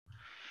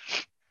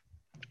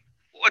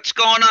What's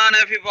going on,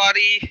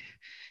 everybody?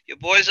 Your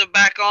boys are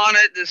back on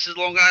it. This is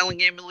Long Island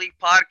Gaming League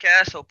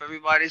podcast. Hope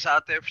everybody's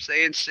out there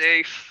staying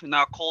safe in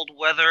our cold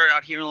weather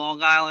out here in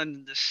Long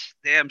Island. This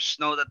damn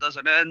snow that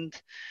doesn't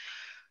end.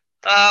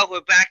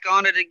 We're back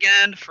on it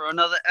again for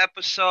another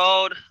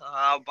episode,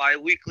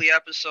 bi-weekly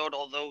episode.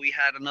 Although we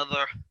had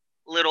another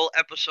little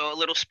episode, a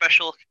little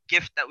special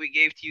gift that we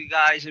gave to you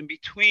guys in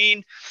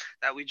between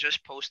that we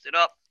just posted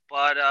up.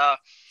 But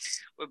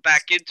we're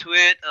back into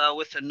it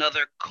with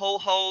another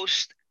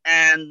co-host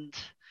and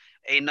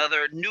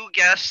another new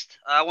guest.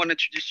 I want to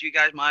introduce you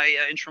guys my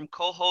interim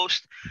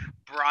co-host,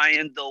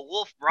 Brian the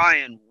Wolf.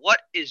 Brian, what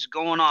is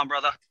going on,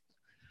 brother?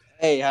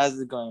 Hey, how's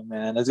it going,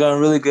 man? It's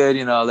going really good.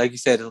 Like you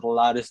said, there's a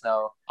lot of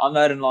snow. I'm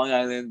not in Long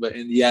Island, but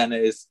Indiana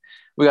is.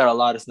 We got a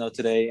lot of snow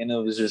today, and it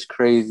was just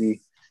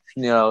crazy.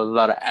 A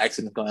lot of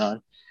accidents going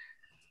on.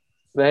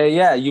 But hey,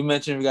 yeah, you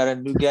mentioned we got a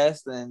new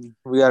guest, and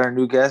we got our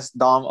new guest,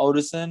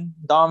 Dom-odinson.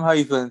 Dom, how are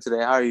you feeling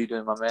today? How are you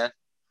doing, my man?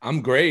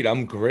 I'm great.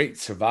 I'm great.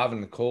 Surviving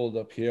the cold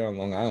up here on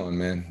Long Island,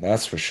 man.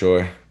 That's for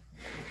sure.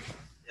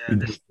 Yeah,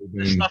 this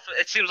stuff.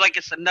 It seems like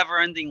it's a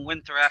never-ending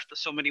winter after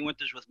so many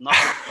winters with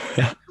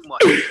nothing. Too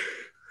much.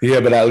 Yeah,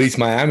 but at least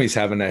Miami's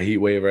having that heat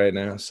wave right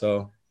now.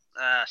 So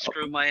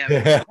Screw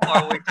Miami. Too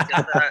far away to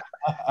get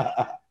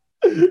that.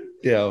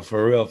 Yeah,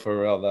 for real,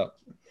 though.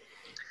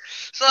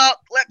 So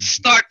let's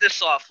start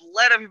this off.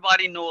 Let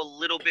everybody know a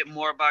little bit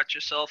more about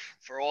yourself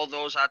for all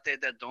those out there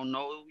that don't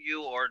know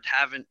you or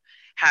haven't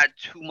had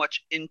too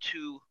much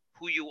into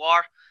who you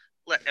are.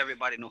 Let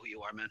everybody know who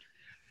you are, man.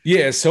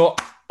 Yeah, so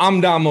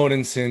I'm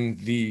Dom-odinson,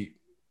 the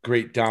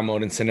great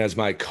Dom-odinson, as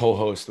my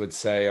co-host would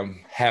say.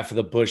 I'm half of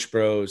the Bush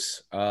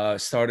Bros.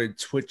 Started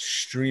Twitch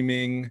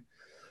streaming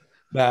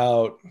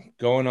about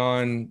going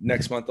on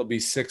next month. Will be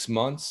 6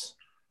 months.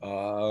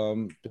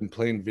 Been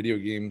playing video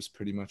games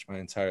pretty much my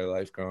entire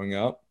life growing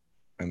up.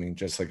 I mean,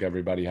 just like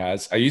everybody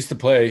has. I used to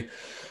play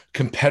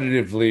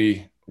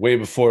competitively way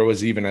before it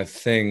was even a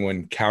thing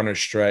when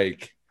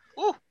Counter-Strike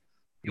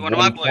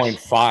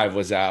 1.5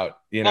 was out.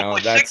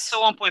 1.6 to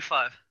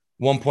 1.5.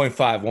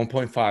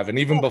 1.5. And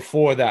even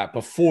before that,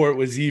 before it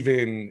was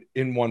even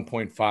in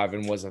 1.5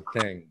 and was a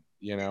thing,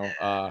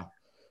 I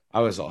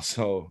was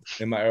also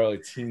in my early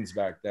teens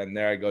back then.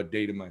 There I go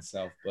dating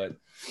myself. But,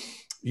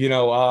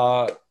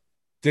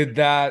 did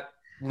that,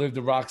 lived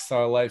a rock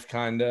star life,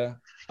 kind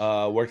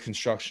of, worked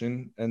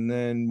construction, and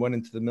then went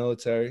into the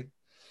military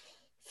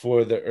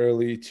for the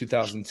early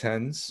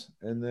 2010s,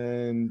 and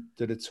then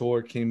did a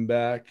tour, came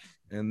back,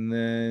 and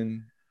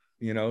then,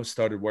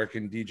 started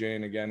working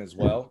DJing again as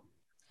well.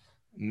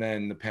 And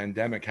then the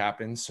pandemic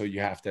happened, so you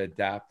have to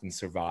adapt and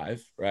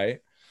survive, right?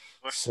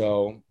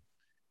 So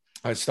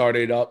I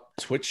started up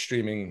Twitch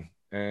streaming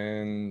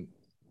and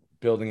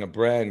building a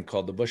brand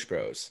called the Bush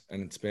Bros,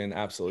 and it's been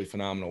absolutely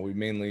phenomenal. We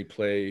mainly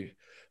play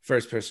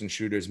first-person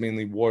shooters,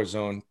 mainly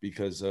Warzone,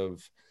 because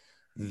of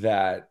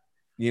that,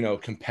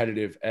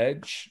 competitive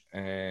edge,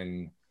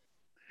 and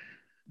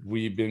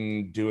we've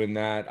been doing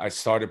that. I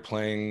started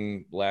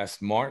playing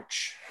last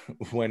March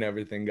when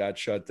everything got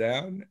shut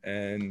down,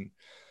 and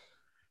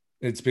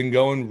it's been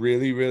going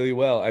really, really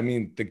well. I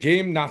mean, the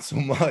game, not so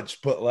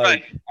much,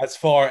 but as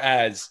far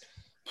as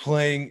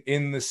playing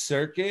in the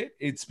circuit,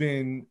 it's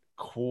been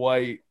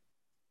quite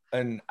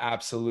an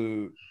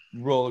absolute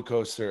roller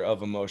coaster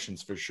of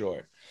emotions for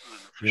sure.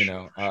 Did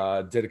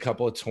a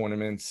couple of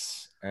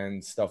tournaments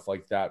and stuff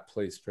like that,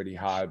 placed pretty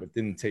high, but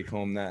didn't take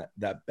home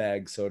that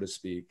bag, so to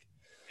speak.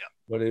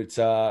 But it's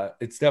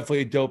definitely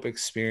a dope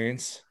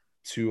experience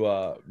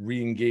to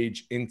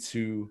re-engage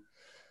into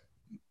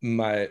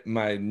my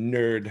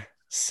nerd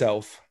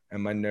self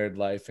and my nerd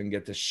life and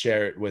get to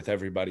share it with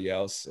everybody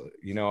else.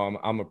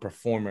 I'm a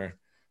performer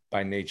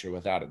by nature,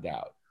 without a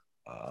doubt.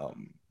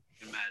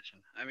 Imagine.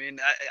 I mean,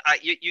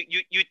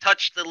 you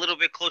touched a little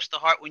bit close to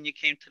heart when you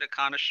came to the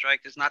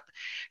Counter-Strike. It's not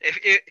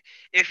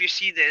if you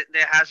see that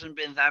there hasn't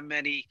been that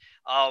many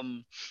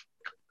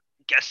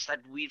guests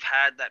that we've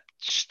had that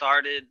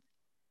started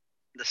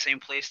the same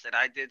place that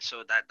I did,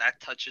 so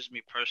that touches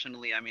me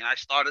personally. I mean, I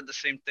started the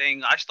same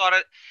thing. I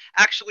started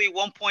actually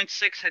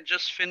 1.6 had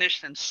just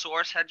finished and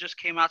Source had just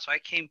came out, so I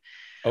came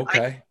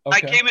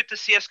into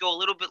CS:GO a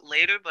little bit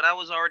later, but I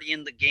was already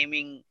in the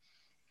gaming.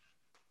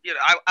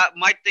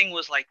 My thing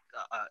was like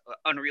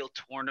Unreal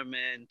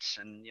tournaments,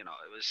 and it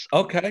was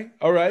okay.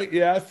 All right,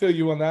 yeah, I feel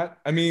you on that.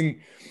 I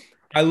mean,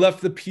 I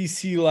left the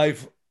PC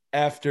life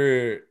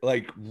after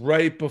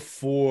right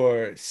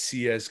before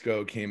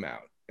CS:GO came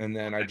out. And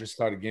then I just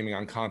started gaming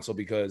on console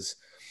because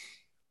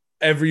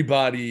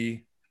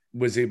everybody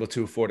was able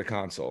to afford a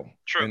console.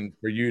 True. And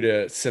for you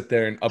to sit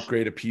there and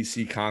upgrade a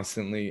PC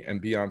constantly and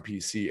be on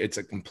PC, it's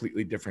a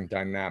completely different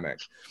dynamic.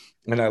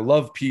 And I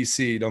love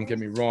PC, don't get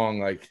me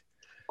wrong.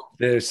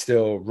 They're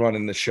still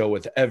running the show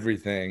with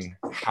everything.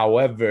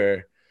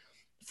 However,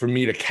 for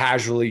me to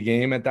casually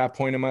game at that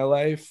point in my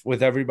life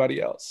with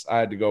everybody else, I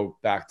had to go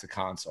back to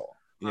console.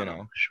 Sure.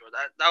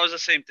 That was the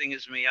same thing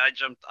as me. I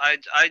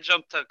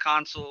jumped to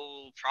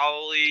console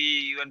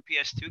probably when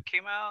PS2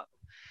 came out.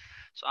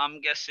 So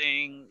I'm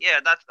guessing, yeah,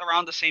 that's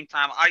around the same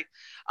time.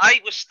 I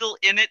was still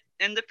in it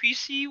in the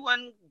PC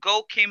when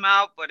Go came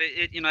out, but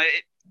it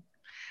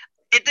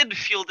didn't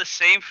feel the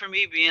same for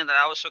me, being that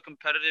I was so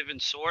competitive in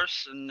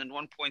Source and in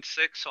 1.6.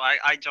 So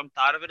I jumped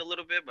out of it a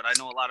little bit, but I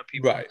know a lot of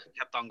people Right.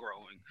 kept on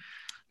growing.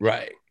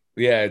 Right.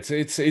 Yeah,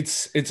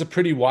 it's a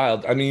pretty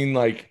wild. I mean,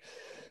 like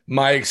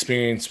my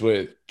experience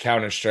with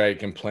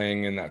Counter-Strike and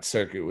playing in that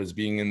circuit was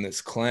being in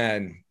this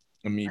clan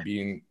and me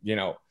being,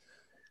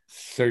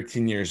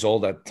 13 years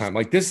old at the time.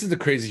 Like this is the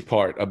crazy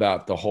part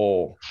about the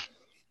whole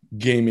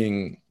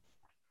gaming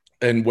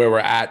and where we're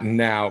at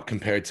now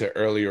compared to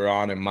earlier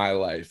on in my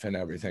life and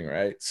everything,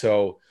 right?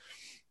 So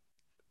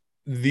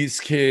these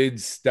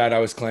kids that I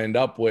was claned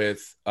up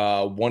with,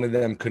 one of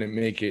them couldn't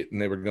make it, and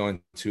they were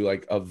going to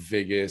like a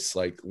Vegas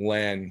like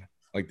LAN.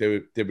 Like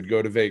they would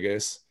go to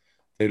Vegas,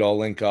 they'd all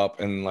link up,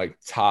 and like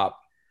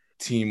top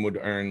team would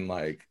earn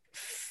like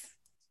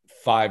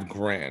 5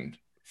 grand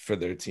for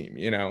their team,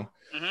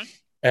 Hmm.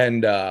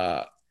 and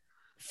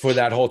for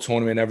that whole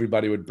tournament,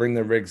 everybody would bring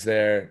their rigs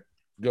there,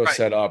 go Right,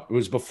 set up. It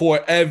was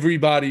before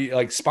everybody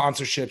like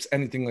sponsorships,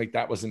 anything like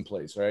that was in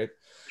place, right?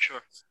 for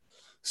sure.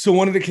 So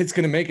one of the kids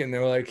couldn't make it, and they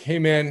were like, "Hey,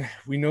 man,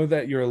 we know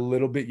that you're a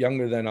little bit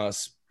younger than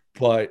us,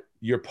 but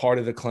you're part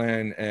of the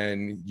clan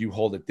and you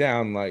hold it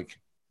down. Like,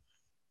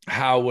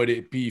 how would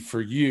it be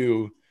for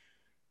you?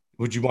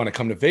 Would you want to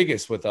come to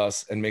Vegas with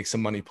us and make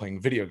some money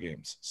playing video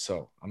games?"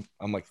 So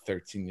I'm like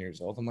 13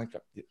 years old. I'm like,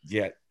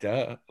 "Yeah,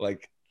 duh.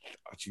 Like,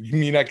 you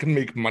mean I can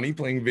make money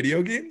playing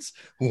video games?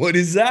 What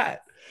is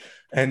that?"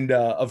 And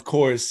of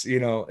course,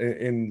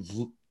 in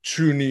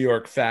true New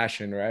York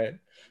fashion, right?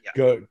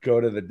 Yeah.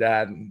 Go to the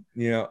dad and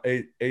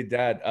hey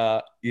dad,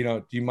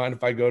 do you mind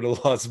if I go to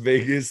Las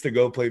Vegas to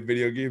go play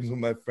video games with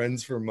my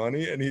friends for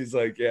money? And he's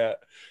like, yeah,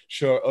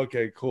 sure,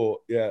 okay,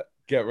 cool, yeah,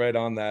 get right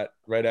on that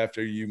right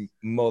after you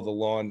mow the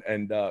lawn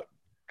and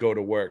go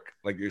to work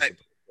like you're Right.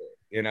 supposed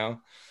to,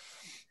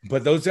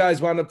 but those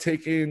guys wound up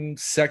taking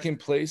second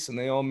place and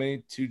they all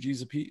made 2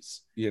 G's a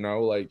piece,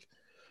 like.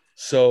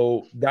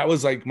 So that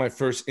was like my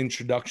first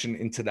introduction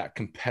into that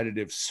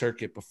competitive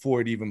circuit before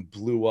it even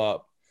blew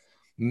up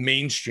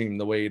mainstream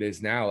the way it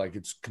is now. Like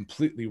it's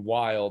completely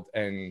wild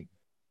and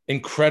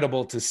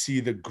incredible to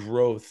see the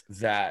growth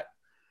that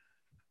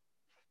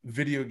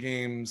video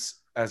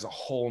games as a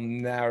whole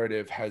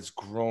narrative has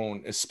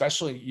grown,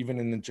 especially even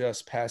in the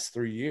just past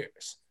 3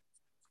 years.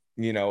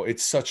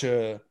 It's such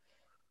a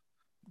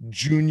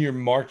junior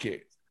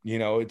market.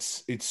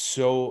 It's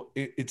still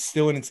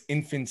in its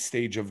infant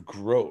stage of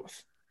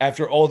growth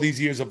after all these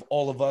years of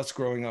all of us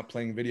growing up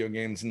playing video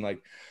games. And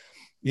like,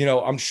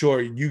 I'm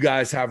sure you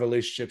guys have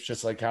relationships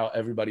just like how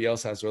everybody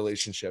else has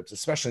relationships,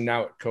 especially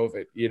now at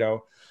COVID.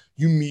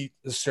 You meet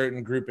a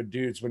certain group of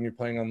dudes when you're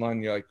playing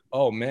online, you're like,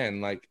 oh man,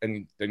 like,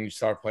 and then you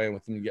start playing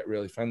with them, you get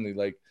really friendly.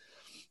 Like,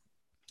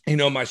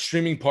 my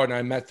streaming partner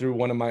I met through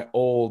one of my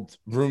old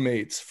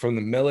roommates from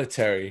the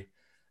military,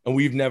 and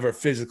we've never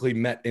physically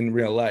met in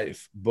real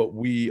life, but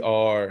we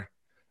are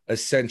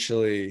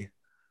essentially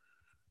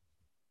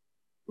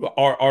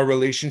our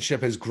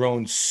relationship has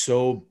grown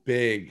so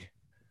big,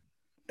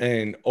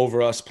 and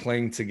over us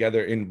playing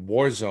together in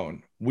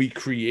Warzone, we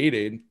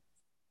created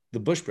the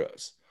Bush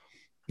Bros.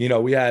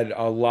 We had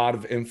a lot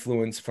of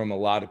influence from a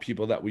lot of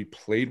people that we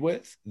played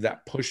with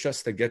that pushed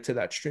us to get to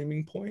that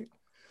streaming point.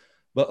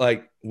 But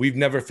like we've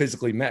never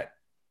physically met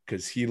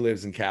because he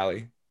lives in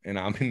Cali and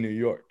I'm in New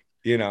York.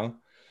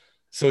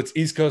 So it's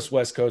East Coast,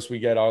 West Coast. We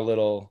get our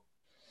little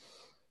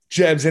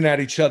jabs in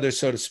at each other,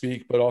 so to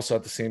speak, but also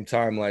at the same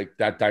time, like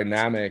that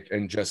dynamic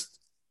and just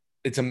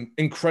it's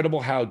incredible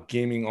how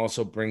gaming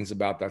also brings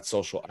about that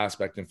social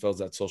aspect and fills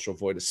that social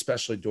void,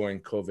 especially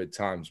during COVID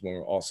times when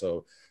we're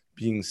also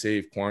being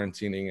safe,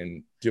 quarantining,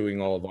 and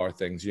doing all of our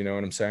things. You know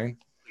what I'm saying?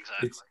 It's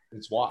Exactly.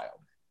 it's wild,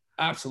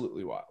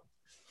 absolutely wild.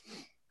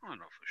 I don't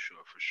know, for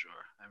sure, for sure.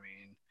 I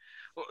mean,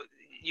 well,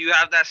 you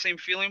have that same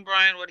feeling,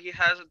 Brian, what he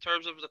has in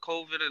terms of the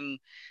COVID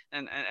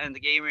and the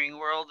gaming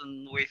world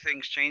and the way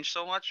things change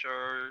so much,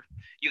 or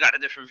you got a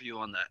different view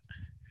on that?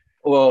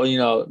 Well,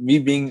 me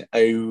being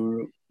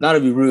not to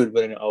be rude,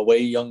 but a way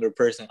younger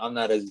person, I'm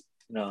not as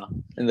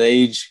in the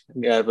age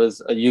gap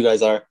as you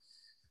guys are.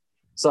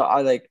 So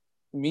I like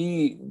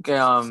me.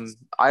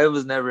 I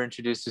was never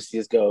introduced to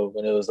CS:GO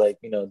when it was like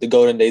the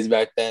golden days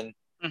back then.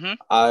 Hmm.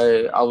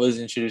 I was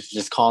introduced to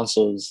just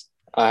consoles.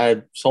 I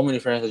had so many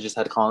friends that just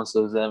had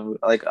consoles, and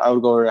like I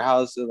would go to their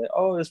house and like,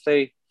 oh, let's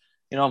play,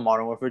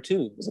 Modern Warfare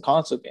 2. It's a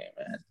console game,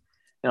 man.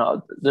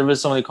 There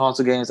was so many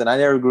console games, and I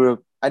never grew up.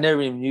 I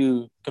never even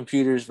knew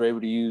computers were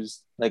able to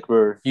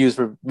were used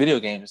for video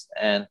games,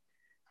 and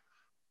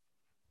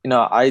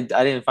I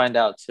didn't find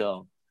out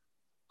till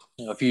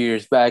a few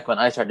years back when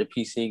I started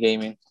PC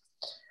gaming.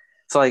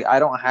 So like I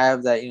don't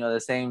have that the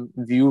same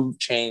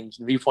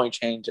viewpoint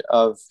change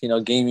of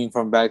gaming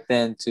from back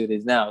then to it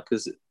is now,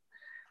 because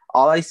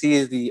all I see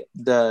is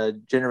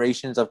the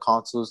generations of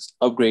consoles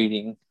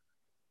upgrading,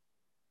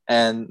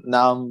 and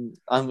now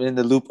I'm in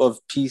the loop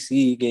of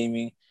PC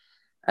gaming,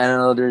 and I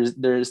know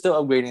they're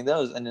still upgrading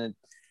those, and then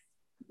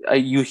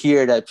you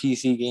hear that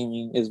PC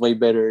gaming is way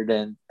better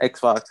than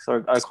Xbox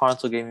or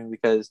console gaming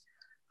because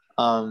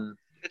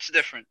It's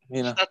different. you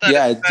It's know, not that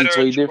yeah, it's it's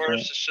better, way it's worse.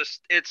 different. It's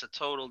just it's a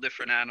total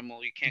different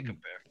animal. You can't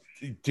compare.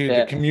 Dude, the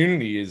Yeah.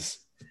 community is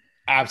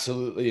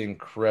absolutely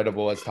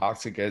incredible, as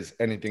toxic as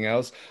anything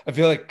else. I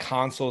feel like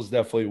console is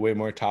definitely way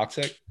more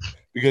toxic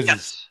because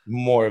it's Yes.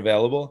 more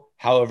available.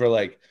 However,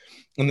 like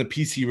in the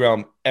PC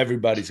realm,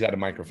 everybody's got a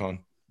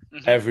microphone. Hmm.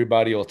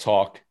 Everybody will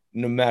talk,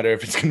 no matter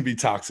if it's going to be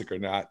toxic or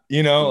not.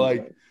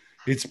 Like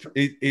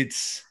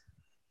it's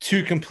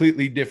two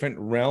completely different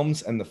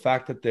realms, and the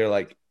fact that they're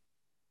like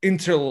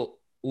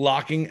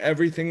interlocking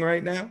everything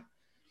right now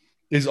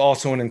is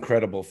also an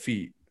incredible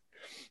feat.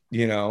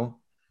 You know,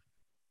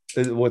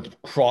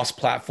 with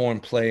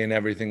cross-platform play and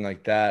everything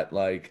like that,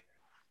 like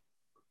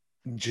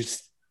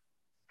just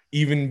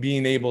even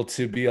being able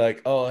to be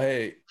like, oh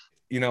hey,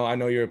 I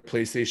know you're a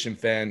PlayStation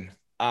fan,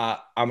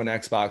 I'm an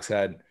Xbox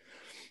head,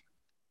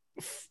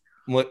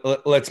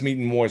 let's meet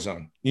in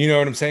Warzone. You know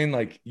what I'm saying?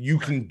 Like you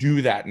can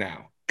do that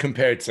now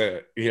compared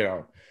to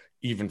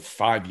even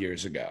 5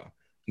 years ago.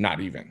 Not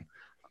even.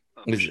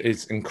 Oh,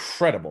 It's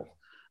incredible.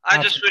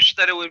 I just wish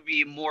that it would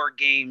be more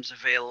games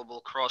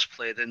available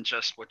crossplay than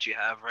just what you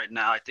have right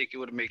now. I think it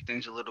would make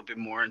things a little bit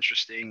more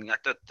interesting.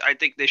 I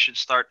think they should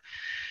start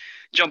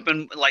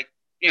jumping, like,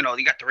 you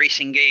got the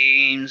racing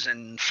games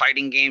and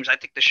fighting games. I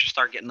think they should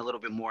start getting a little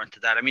bit more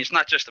into that. I mean, it's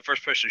not just the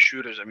first person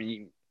shooters. I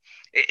mean,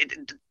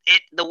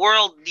 the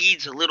world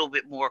needs a little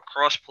bit more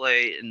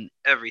crossplay and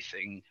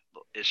everything.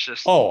 It's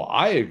just Oh,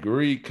 I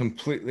agree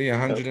completely,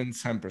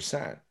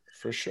 110%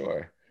 for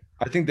sure.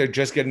 I think they're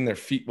just getting their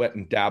feet wet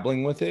and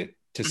dabbling with it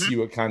to Mhm. see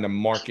what kind of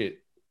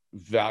market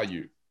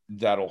value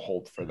that'll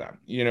hold for them.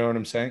 You know what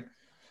I'm saying?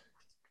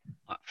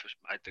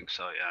 I think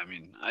so. Yeah. I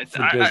mean,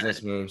 For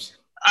business moves.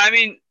 I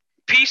mean,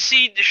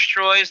 PC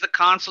destroys the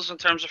consoles in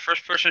terms of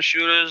first-person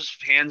shooters,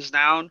 hands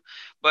down.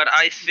 But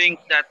I think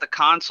that the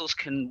consoles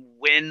can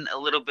win a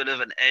little bit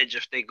of an edge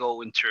if they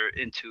go into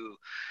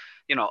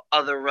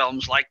other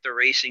realms like the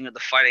racing or the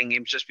fighting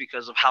games, just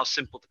because of how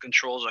simple the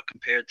controls are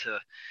compared to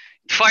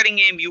fighting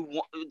game.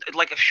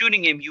 Like a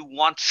shooting game, you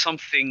want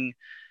something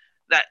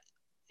that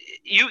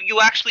you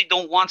actually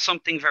don't want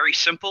something very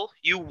simple.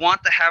 You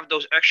want to have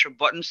those extra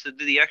buttons to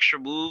do the extra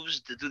moves,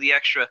 to do the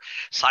extra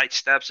side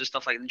steps and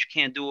stuff like that. You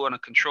can't do on a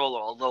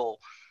controller. Although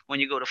when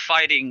you go to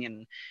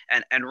fighting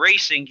and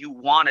racing, you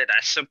want it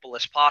as simple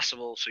as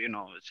possible. So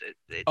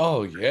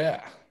Oh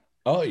yeah.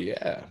 Oh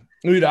yeah.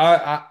 Dude,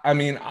 I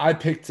mean,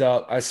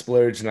 I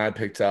splurged and I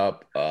picked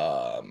up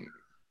an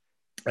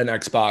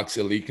Xbox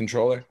Elite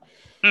controller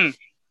hmm,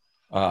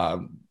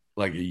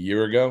 like a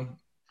year ago.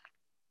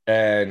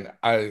 And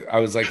I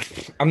was like,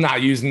 I'm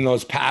not using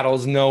those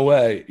paddles. No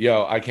way.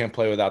 Yo, I can't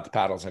play without the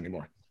paddles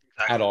anymore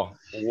at exactly. all,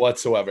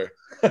 whatsoever.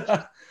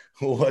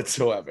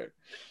 Whatsoever.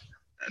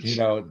 That's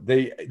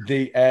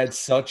They add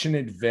such an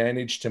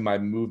advantage to my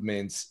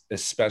movements,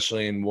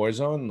 especially in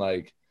Warzone,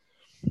 like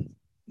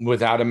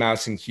without a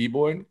mouse and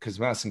keyboard, because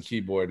mouse and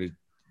keyboard,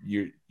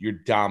 you're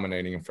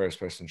dominating in first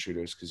person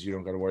shooters because you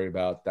don't got to worry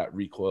about that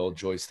recoil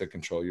joystick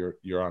control.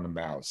 You're on a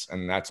mouse,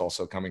 and that's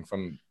also coming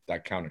from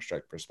that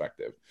Counter-Strike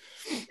perspective.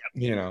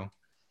 You know.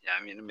 yeah.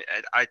 I mean,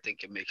 I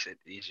think it makes it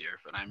easier.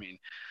 But I mean,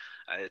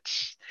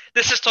 it's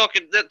this is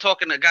talking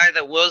a guy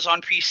that was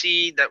on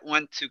PC that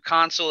went to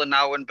console and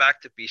now went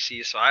back to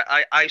PC. So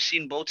I've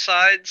seen both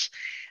sides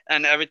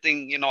and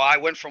everything. I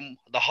went from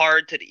the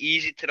hard to the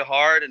easy to the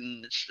hard,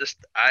 and it's just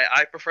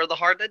I prefer the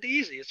hard to the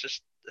easy. It's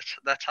just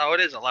that's how it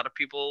is. A lot of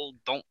people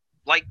don't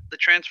like the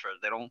transfer.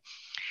 They Oh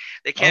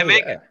can't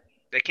make it. yeah.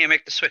 They can't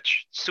make the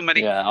switch. It's too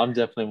many. Yeah, I'm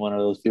definitely one of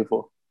those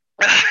people.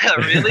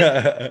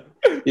 Really?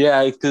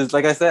 Yeah, because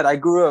like I said, I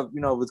grew up,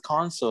 with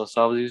console,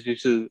 so I was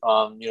used to,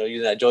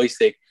 using that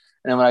joystick.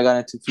 And then when I got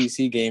into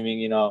PC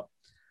gaming,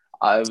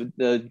 I was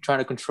trying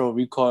to control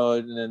recoil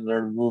and then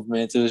learn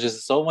movements. It was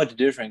just so much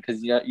different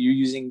because you're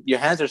using your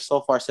hands are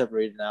so far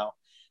separated now.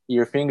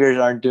 Your fingers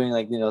aren't doing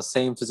like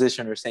same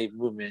position or same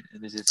movement,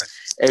 and it's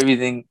just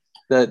everything.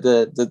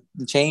 The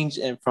change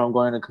from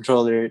going to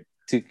controller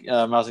to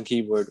mouse and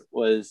keyboard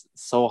was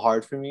so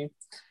hard for me,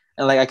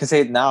 and like I can say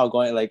it now,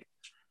 going like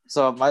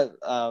so my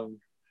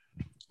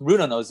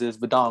Bruno knows this,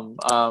 but Dom,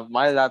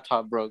 my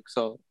laptop broke,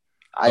 so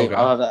Okay.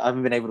 I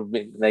haven't been able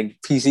to like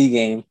PC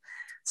game.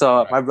 So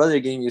Right. my brother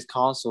gave me his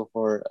console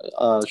for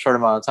a short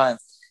amount of time,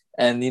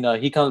 and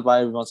he comes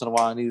by every once in a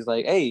while, and he's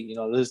like, "Hey,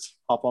 let's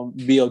hop on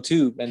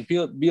BO2." And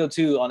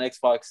BO2 on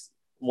Xbox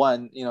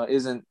One,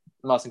 isn't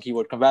mouse and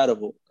keyboard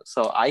compatible,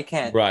 so I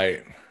can't.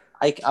 Right.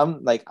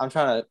 I'm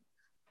trying to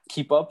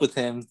keep up with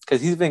him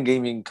because he's been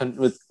gaming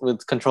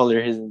with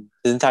controller his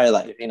entire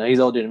life. He's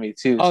older than me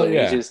too, Oh so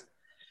yeah.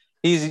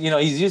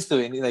 he's used to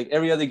it. And like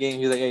every other game,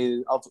 he's like,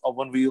 "Hey, I'll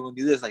 1v and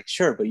do this." Like,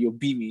 sure, but you'll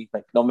beat me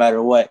like no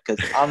matter what because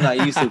I'm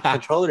not used to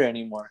controller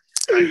anymore.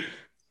 So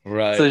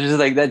Right. it's just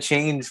like that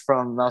change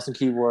from mouse and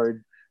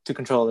keyboard to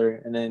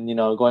controller, and then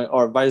going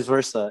or vice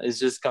versa. It's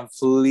just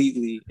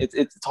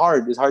it's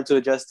hard. It's hard to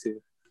adjust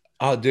to.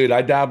 Oh, dude,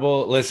 I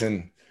dabble.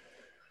 Listen,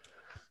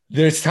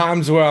 there's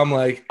times where I'm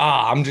like,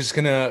 I'm just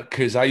gonna,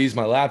 because I use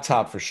my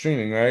laptop for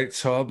streaming, right?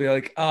 So I'll be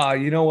like,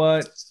 you know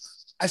what?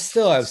 I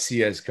still have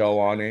CS:GO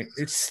on it.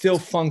 It's still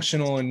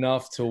functional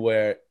enough to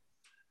where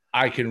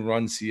I can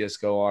run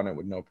CS:GO on it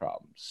with no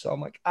problems. So I'm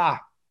like,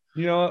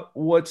 you know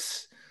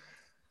what?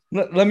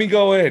 Let me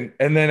go in.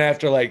 And then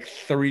after like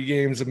 3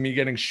 games of me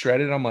getting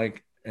shredded, I'm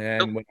like,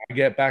 Nope. and when I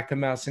get back to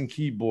mouse and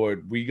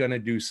keyboard, we gonna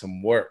do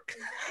some work.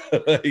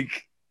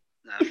 Like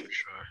Nah, for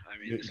sure. I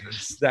mean, it's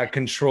just that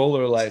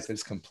controller life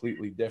is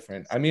completely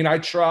different. I mean, I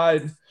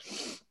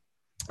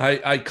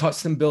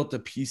custom built a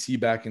PC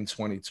back in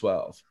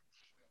 2012.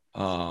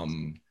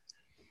 Um,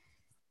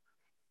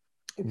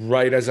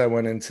 right as I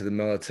went into the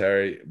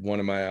military, one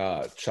of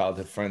my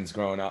childhood friends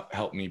growing up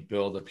helped me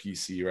build a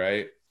PC,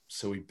 right?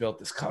 So we built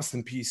this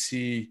custom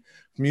PC,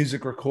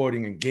 music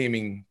recording and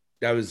gaming.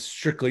 That was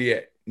strictly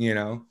it, you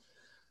know?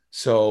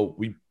 So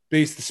we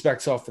based the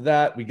specs off of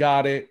that. We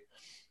got it,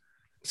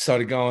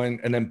 started going,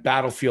 and then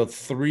Battlefield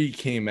 3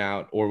 came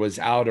out or was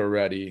out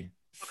already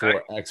okay.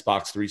 for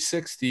Xbox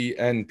 360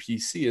 and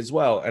PC as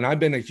well. And I've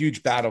been a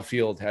huge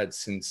Battlefield head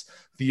since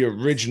the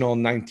original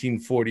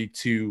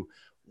 1942,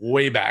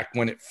 way back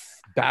when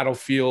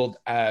Battlefield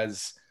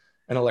as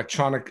an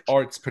electronic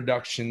arts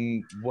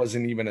production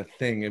wasn't even a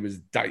thing. It was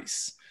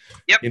DICE.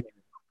 Yep. You know,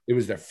 it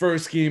was their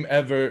first game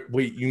ever.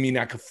 Wait, you mean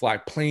I could fly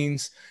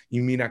planes?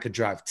 You mean I could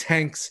drive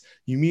tanks?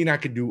 You mean I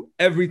could do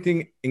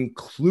everything,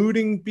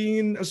 including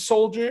being a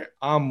soldier?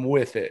 I'm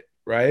with it,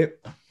 right?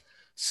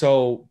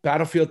 So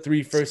Battlefield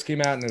 3 first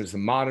came out, and it was the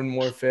Modern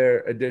Warfare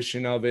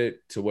edition of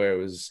it, to where it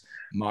was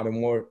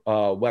modern war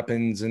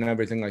weapons and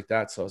everything like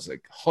that. So I was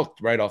like hooked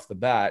right off the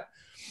bat.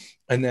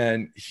 And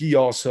then he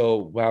also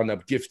wound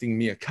up gifting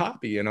me a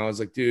copy. And I was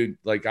like, dude,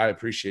 like, I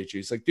appreciate you.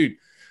 He's like, dude,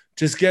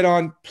 just get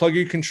on, plug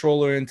your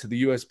controller into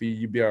the USB,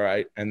 you'd be all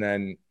right. And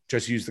then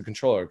just use the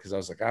controller. Cause I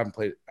was like, I haven't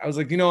played. I was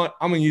like, you know what?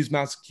 I'm going to use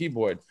mouse and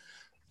keyboard.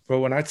 But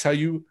when I tell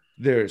you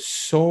there's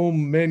so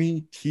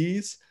many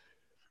keys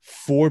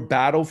for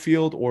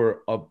Battlefield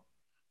or a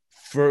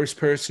first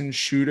person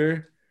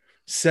shooter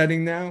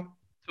setting now,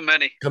 Too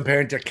many.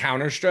 compared to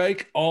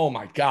Counter-Strike. Oh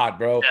my God,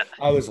 bro. Yeah.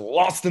 I was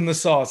lost in the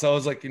sauce. I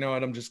was like, you know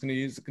what? I'm just going to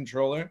use the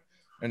controller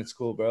and it's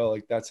cool, bro.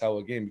 Like that's how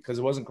a game, because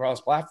it wasn't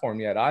cross-platform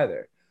yet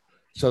either.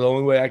 So the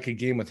only way I could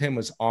game with him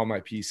was on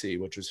my PC,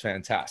 which was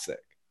fantastic,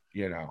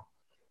 you know.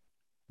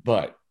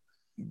 But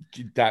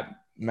that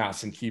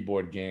mouse and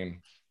keyboard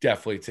game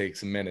definitely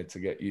takes a minute to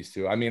get used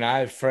to. I mean, I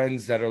have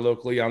friends that are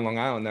locally on Long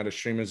Island that are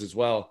streamers as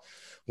well,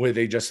 where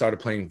they just started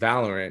playing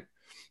Valorant,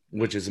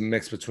 which is a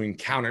mix between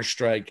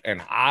Counter-Strike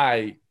and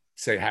I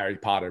say Harry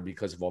Potter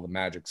because of all the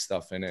magic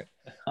stuff in it.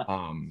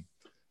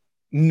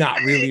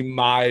 Not really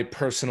my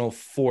personal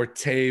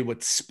forte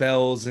with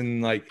spells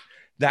and like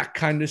that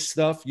kind of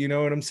stuff. You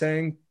know what I'm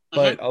saying? Mm-hmm.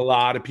 But a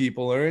lot of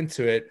people are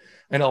into it,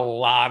 and a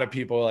lot of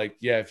people are like,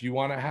 yeah, if you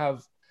want to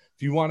have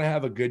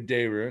a good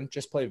day, Rune,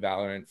 just play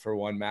Valorant for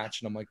one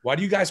match. And I'm like, why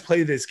do you guys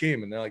play this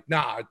game? And they're like,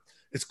 nah,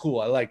 it's cool.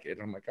 I like it.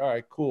 And I'm like, all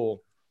right,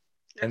 cool.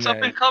 And It's up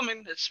and then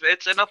coming.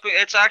 It's an up.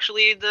 It's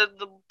actually the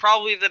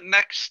probably the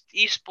next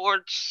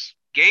esports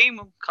game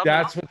coming up.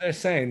 that's what they're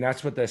saying.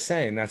 That's what they're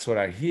saying. That's what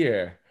I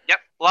hear. Yep.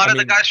 A lot I of the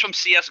mean, guys from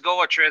CS:GO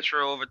are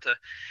transfer over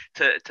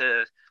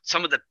to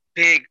some of the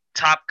big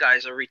top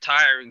guys are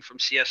retiring from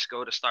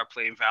CS:GO to start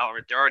playing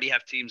Valorant. They already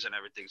have teams and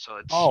everything, so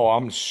it's oh,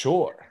 I'm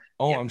sure.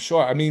 Oh, yeah. I'm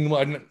sure. I mean,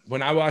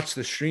 when I watch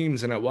the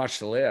streams and I watch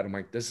the layout, I'm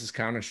like, this is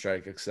Counter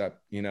Strike,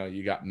 except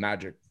you got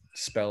magic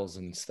spells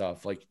and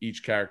stuff. Like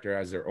each character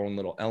has their own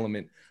little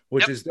element,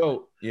 which Yep. is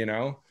dope.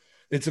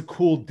 It's a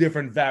cool,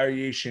 different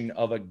variation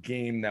of a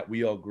game that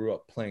we all grew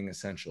up playing,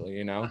 essentially.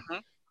 Mm-hmm.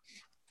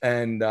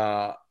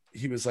 And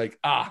he was like,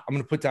 I'm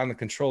gonna put down the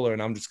controller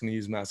and I'm just gonna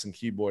use mouse and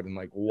keyboard. And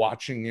like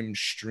watching him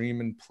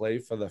stream and play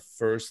for the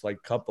first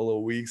like couple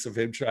of weeks of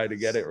him trying to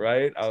get it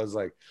right, I was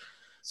like,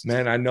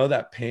 man, I know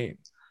that pain.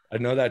 I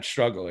know that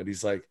struggle. And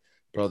he's like,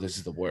 bro, this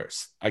is the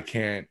worst. I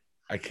can't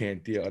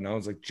deal. And I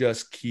was like,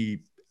 just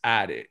keep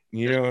at it.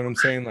 You know what I'm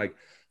saying? Like,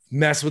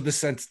 mess with the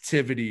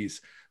sensitivities,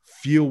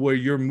 feel where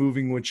you're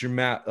moving with your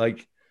map.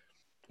 Like,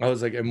 I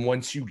was like, and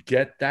once you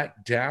get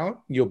that down,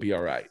 you'll be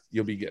all right.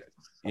 You'll be good.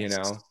 You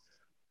know,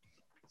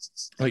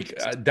 like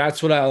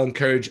that's what I'll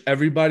encourage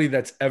everybody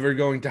that's ever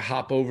going to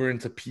hop over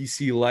into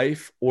PC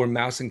life or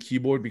mouse and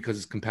keyboard because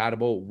it's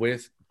compatible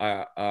with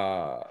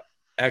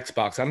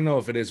Xbox. I don't know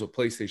if it is with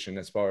PlayStation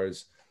as far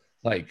as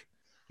like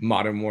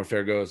Modern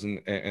Warfare goes and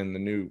the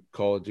new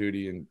Call of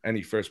Duty and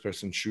any first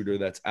person shooter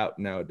that's out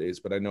nowadays,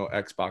 but I know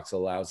Xbox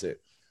allows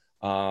it.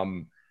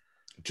 Um,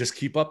 just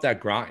keep up that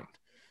grind,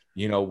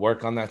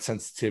 work on that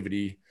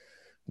sensitivity,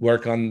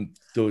 work on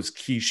those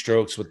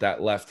keystrokes with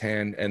that left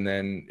hand, and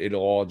then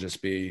it'll all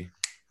just be.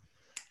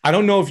 I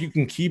don't know if you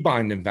can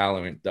keybind in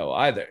Valorant though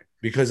either,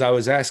 because I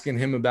was asking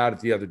him about it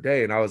the other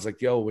day, and I was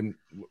like, "Yo,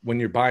 when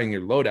you're buying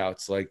your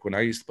loadouts, like when I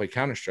used to play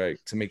Counter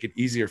Strike, to make it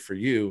easier for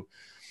you,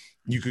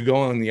 you could go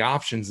on the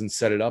options and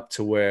set it up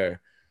to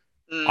where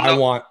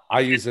No,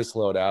 I use this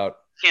loadout."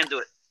 can't do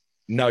it.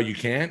 No, you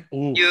can't.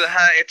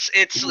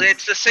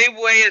 It's the same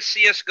way as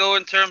CS:GO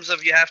in terms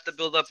of you have to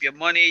build up your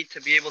money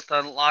to be able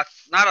to not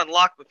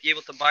unlock, but be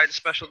able to buy the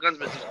special guns.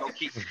 But there's no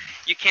key.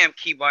 You can't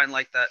keybind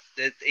like that.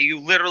 You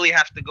literally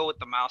have to go with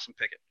the mouse and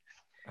pick it.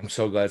 I'm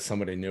so glad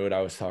somebody knew what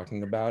I was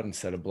talking about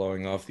instead of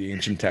blowing off the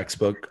ancient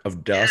textbook of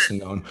Yeah. dust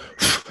and going,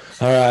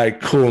 all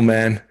right, cool,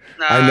 man.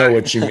 I Nah, know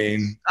what you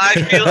mean. I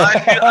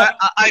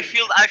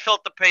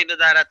felt the pain of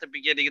that at the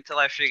beginning until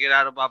I figured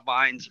out about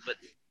binds. But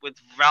with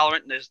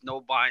Valorant, there's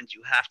no binds.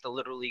 You have to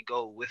literally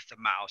go with the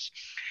mouse,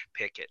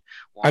 pick it.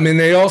 I mean,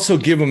 they also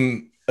give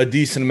them a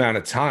decent amount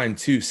of time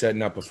too,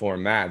 setting up before a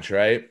match,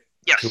 right? To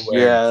Yes. where,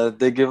 Yeah,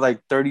 they give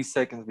like 30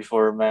 seconds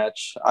before a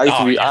match. I used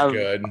to oh, be. you're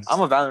good.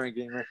 I'm a Valorant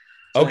gamer.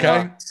 So,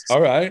 Okay. All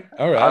right.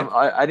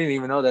 I didn't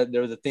even know that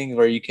there was a thing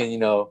where you can,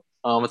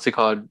 what's it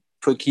called?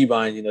 Put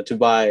keybind, to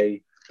buy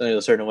a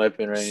certain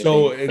weapon or anything.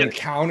 So in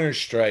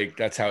Counter-Strike,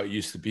 that's how it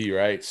used to be,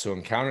 right? So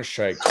in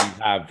Counter-Strike, you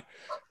have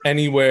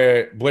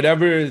anywhere,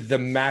 whatever the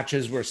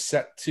matches were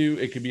set to,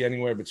 it could be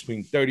anywhere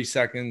between 30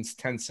 seconds,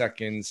 10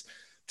 seconds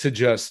to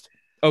just,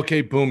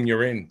 okay, boom,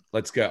 you're in.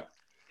 Let's go.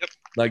 Yep.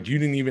 Like you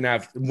didn't even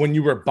have, when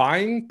you were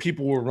buying,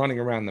 people were running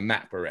around the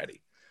map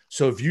already.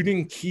 So if you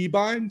didn't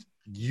keybind,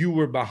 you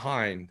were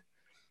behind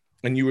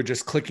and you were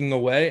just clicking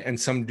away and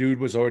some dude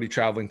was already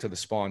traveling to the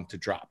spawn to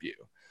drop you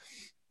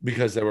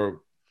because they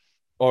were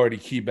already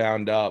key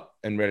bound up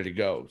and ready to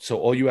go. So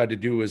all you had to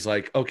do was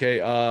like, okay,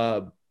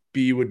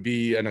 B would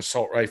be an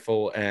assault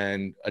rifle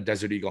and a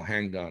Desert Eagle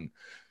handgun.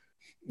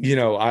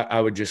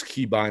 I would just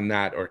key bind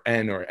that or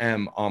N or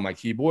M on my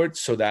keyboard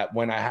so that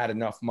when I had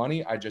enough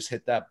money, I just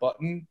hit that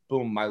button,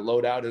 boom, my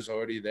loadout is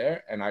already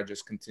there and I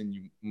just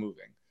continue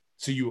moving.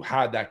 So you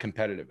had that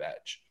competitive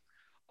edge.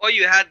 Or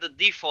you had the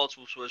defaults,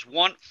 which was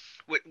one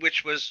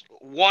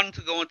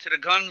to go into the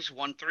guns,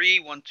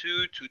 1-3, 1-2,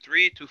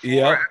 2-3, 2-4.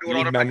 Yeah,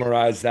 you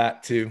memorize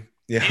that too.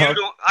 Yeah. I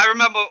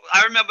remember.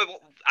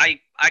 I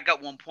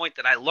got one point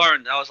that I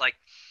learned. I was like,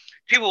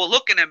 people were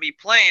looking at me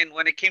playing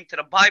when it came to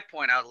the buy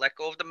point. I would let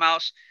go of the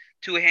mouse,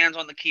 two hands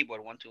on the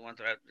keyboard, 1, 2, 1,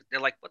 3. They're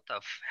like, "What the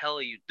hell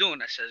are you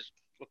doing?" I says,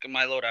 "Look at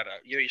my loadout.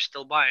 You're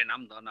still buying.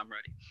 I'm done. I'm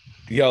ready."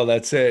 Yo,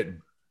 that's it.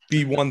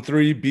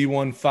 B13,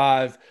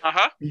 B15,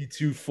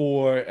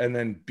 B24, and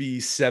then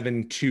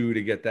B72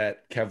 to get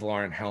that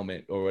Kevlar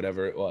helmet or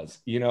whatever it was.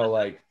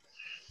 Like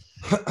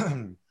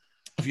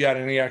if you had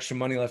any extra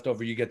money left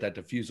over, you get that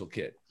diffusal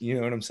kit. You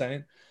know what I'm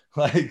saying?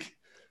 Like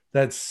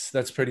that's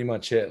pretty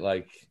much it.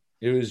 Like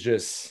it was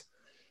just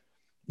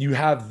you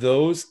have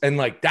those, and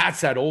like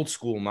that's that old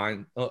school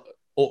mind,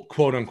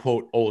 quote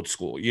unquote old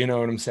school. You know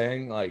what I'm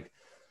saying? Like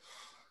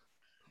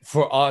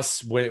for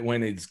us,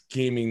 when it's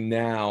gaming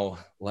now,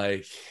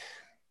 like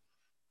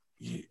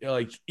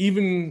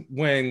even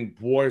when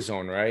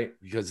Warzone, right?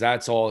 Because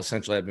that's all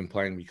essentially I've been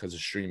playing because of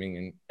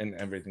streaming and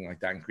everything like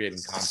that and creating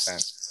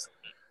content.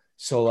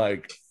 So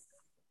like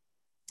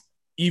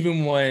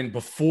even when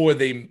before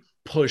they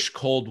push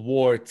Cold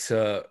War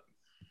to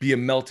be a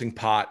melting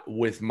pot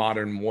with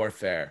modern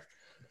warfare,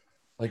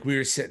 like we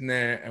were sitting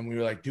there and we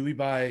were like, do we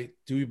buy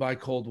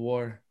Cold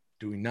War?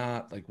 Do we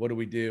not? Like, what do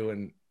we do?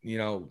 And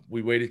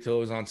we waited till it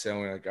was on sale.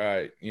 And we we're like, all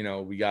right,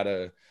 we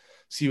gotta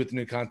see what the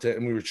new content.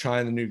 And we were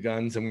trying the new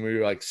guns and we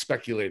were like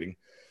speculating.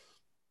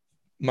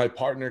 My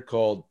partner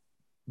called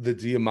the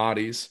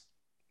Dom-odinson,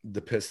 the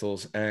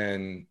pistols,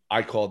 and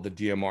I called the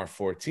DMR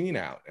 14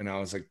 out. And I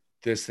was like,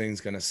 this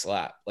thing's gonna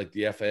slap. Like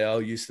the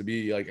FAL used to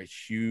be like a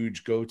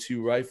huge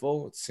go-to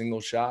rifle,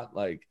 single shot.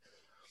 Like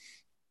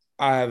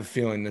I have a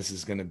feeling this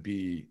is gonna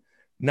be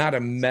not a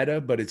meta,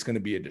 but it's gonna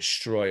be a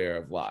destroyer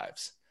of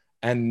lives.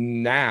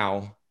 And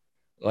now,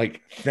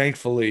 like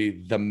thankfully,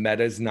 the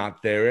meta's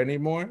not there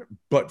anymore.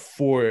 But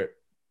for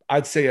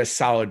I'd say a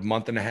solid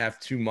month and a half,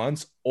 2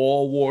 months,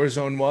 all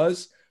Warzone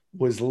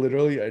was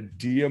literally a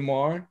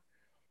DMR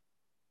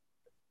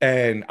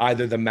and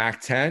either the Mac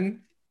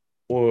 10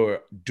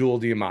 or dual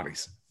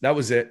Dom-odinson. That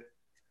was it.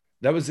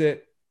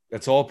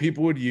 That's all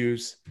people would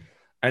use.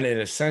 And it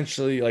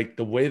essentially, like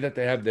the way that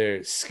they have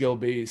their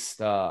skill-based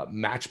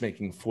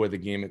matchmaking for the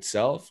game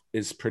itself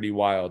is pretty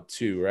wild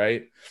too,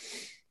 right?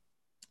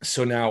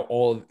 So now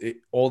all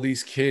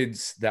these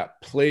kids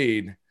that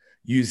played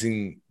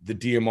using the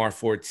DMR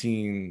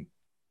 14,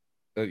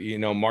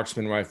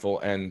 marksman rifle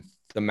and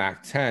the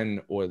Mac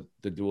 10 or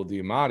the dual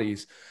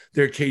Dom-odinson,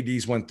 their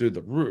KDs went through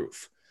the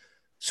roof.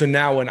 So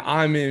now when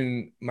I'm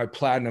in my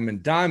platinum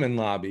and diamond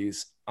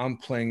lobbies, I'm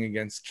playing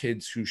against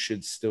kids who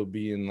should still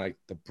be in like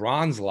the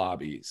bronze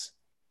lobbies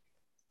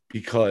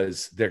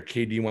because their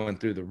KD went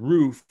through the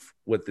roof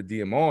with the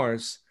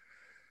DMRs.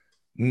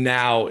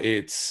 Now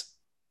the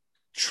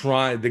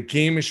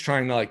game is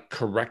trying to like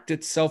correct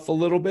itself a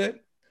little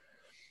bit,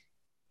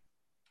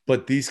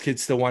 but these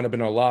kids still wind up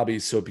in our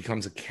lobbies. So it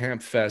becomes a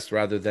camp fest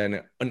rather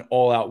than an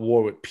all out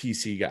war with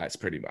PC guys,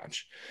 pretty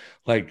much.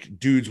 Like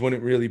dudes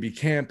wouldn't really be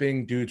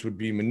camping. Dudes would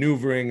be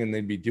maneuvering and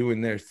they'd be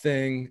doing their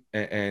thing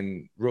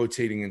and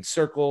rotating in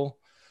circle.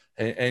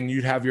 And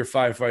you'd have your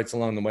firefights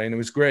along the way. And it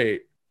was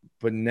great.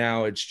 But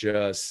now it's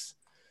just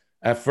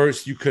At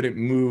first, you couldn't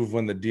move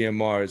when the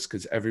DMRs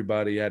because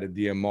everybody had a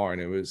DMR,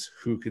 and it was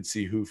who could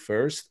see who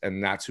first,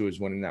 and that's who was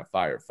winning that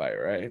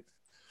firefight, right?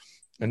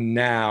 And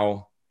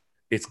now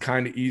it's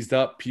kind of eased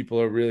up.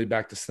 People are really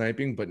back to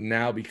sniping, but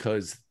now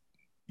because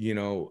you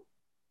know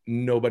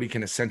nobody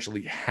can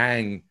essentially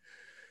hang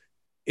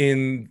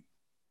in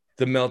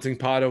the melting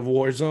pot of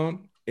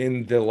Warzone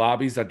in the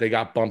lobbies that they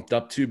got bumped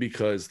up to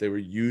because they were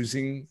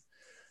using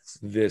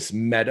this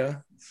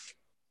meta.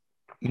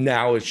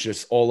 Now it's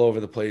just all over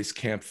the place,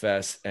 Camp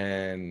Fest,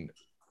 and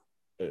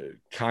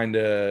kind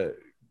of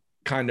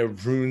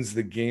ruins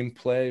the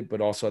gameplay,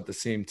 but also at the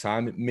same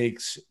time, it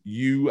makes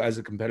you as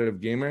a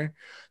competitive gamer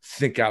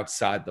think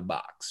outside the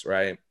box,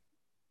 right?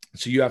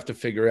 So you have to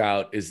figure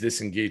out, is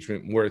this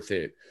engagement worth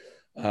it?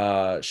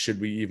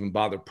 Should we even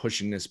bother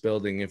pushing this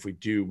building? If we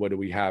do, what do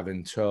we have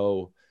in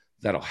tow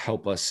that'll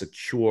help us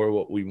secure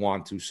what we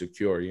want to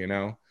secure, you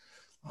know?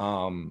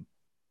 Um,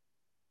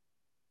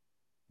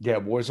 yeah,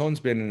 Warzone's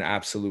been an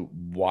absolute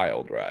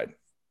wild ride,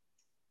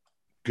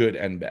 good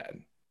and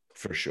bad,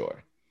 for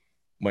sure,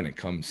 when it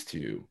comes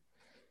to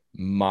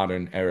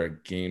modern era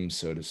games,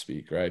 so to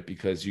speak, right?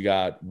 Because you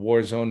got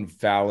Warzone,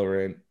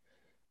 Valorant,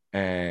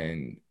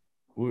 and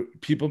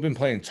people have been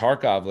playing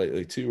Tarkov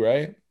lately too,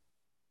 right?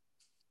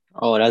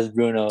 Oh, that's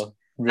Bruno.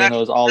 That's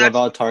Bruno's all that's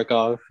about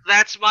Tarkov.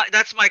 that's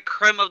my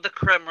creme of the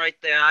creme right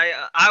there.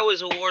 I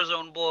was a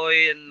Warzone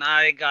boy, and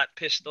I got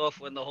pissed off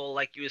when the whole,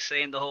 like you were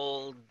saying, the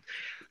whole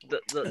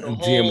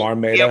DMR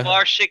meta.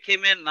 DMR shit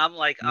came in, and I'm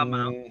like, I'm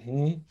out.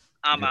 Mm-hmm.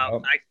 I'm out.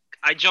 Yep.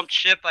 I jumped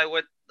ship. I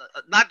went,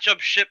 not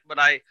jumped ship, but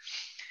I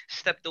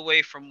stepped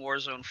away from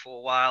Warzone for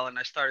a while, and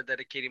I started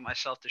dedicating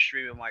myself to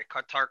streaming my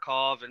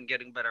Tarkov and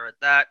getting better at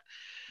that.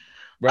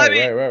 I Right,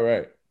 mean, right, right,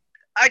 right.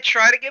 I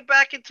try to get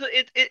back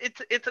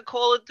into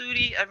Call of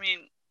Duty. I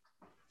mean,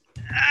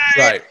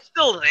 Right. it's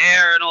still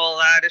there and all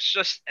that. It's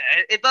just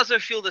it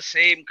doesn't feel the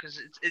same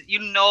because you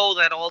know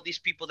that all these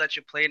people that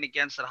you're playing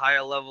against at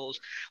higher levels,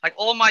 like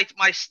all my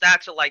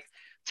stats are like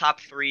top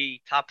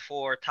 3, top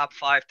 4, top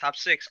 5, top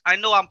 6. I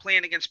know I'm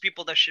playing against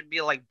people that should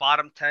be like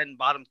bottom 10,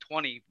 bottom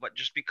 20, but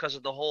just because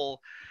of the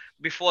whole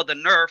before the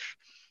nerf.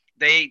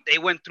 They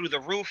went through the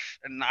roof,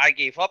 and I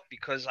gave up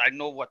because I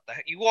know what the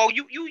heck. You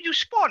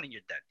spawn and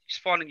you're dead. You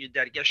spawn and you're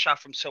dead. You get shot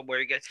from somewhere.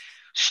 You get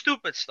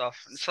stupid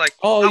stuff, and it's like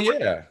Oh not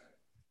worth it. yeah.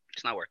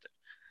 It's not worth it.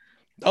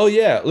 Oh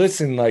yeah.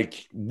 Listen,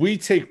 like we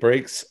take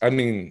breaks. I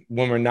mean,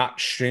 when we're not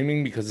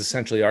streaming, because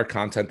essentially our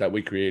content that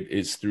we create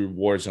is through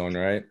Warzone,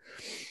 right?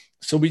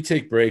 So we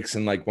take breaks,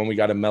 and like when we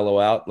got to mellow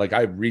out, like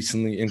I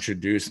recently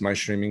introduced my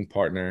streaming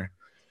partner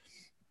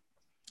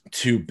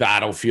to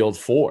Battlefield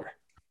 4.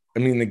 I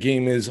mean, the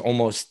game is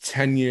almost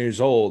 10 years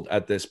old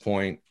at this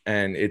point,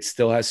 and it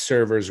still has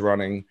servers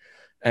running,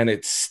 and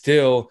it's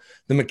still,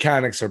 the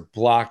mechanics are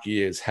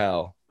blocky as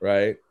hell,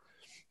 right?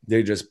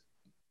 They just,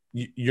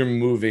 you're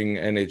moving,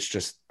 and it's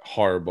just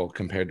horrible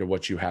compared to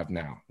what you have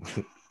now.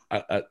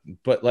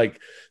 But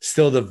like,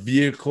 still, the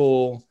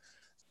vehicle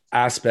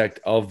aspect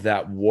of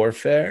that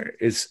warfare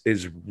is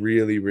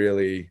really,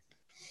 really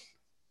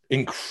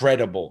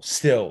incredible.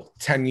 Still,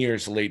 10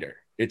 years later,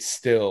 it's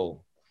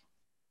still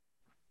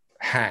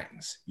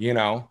hangs,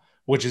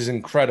 which is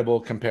incredible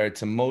compared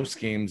to most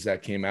games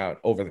that came out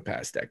over the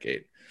past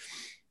decade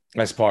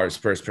as far as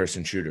first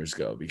person shooters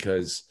go.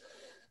 Because,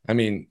 I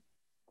mean,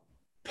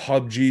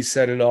 PUBG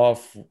set it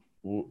off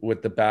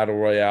with the Battle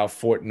Royale,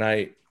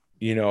 Fortnite,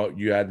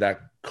 you had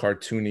that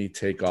cartoony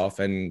takeoff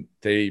and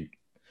they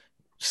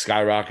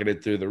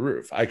skyrocketed through the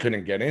roof. I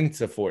couldn't get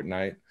into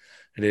Fortnite.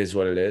 It is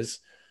what it is,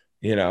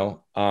 you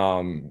know,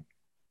 um,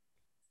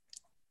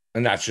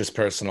 and that's just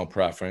personal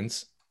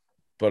preference.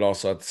 But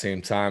also at the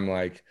same time,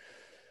 like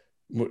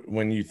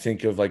when you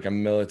think of like a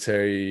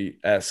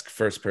military-esque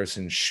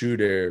first-person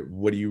shooter,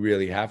 what do you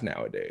really have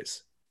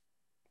nowadays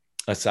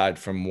aside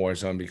from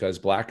Warzone? Because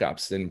Black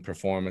Ops didn't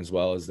perform as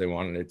well as they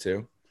wanted it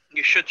to.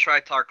 You should try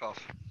Tarkov.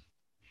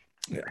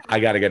 I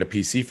got to get a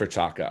PC for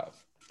Tarkov.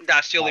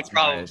 That's the only That's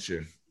my problem.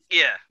 issue.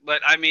 Yeah,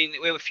 but I mean,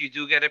 if you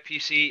do get a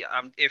PC,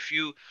 if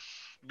you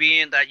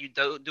being that you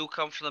do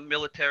come from the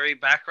military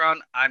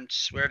background, I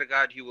swear to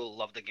God, you will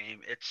love the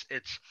game. It's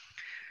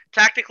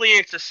tactically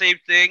it's the same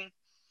thing.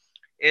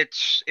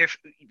 It's if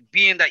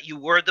being that you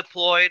were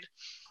deployed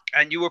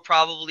and you were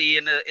probably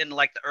in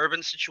like the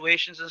urban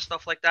situations and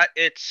stuff like that,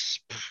 it's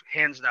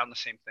hands down the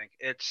same thing.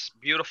 It's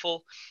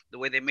beautiful the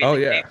way they made Oh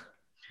the game, yeah.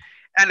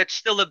 and it's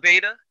still a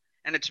beta,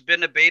 and it's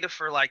been a beta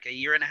for like a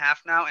year and a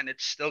half now, and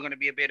it's still going to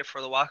be a beta for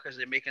a while because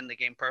they're making the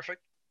game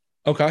perfect.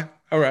 Okay.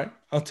 All right.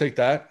 I'll take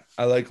that.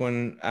 I like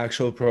when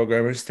actual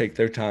programmers take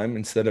their time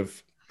instead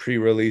of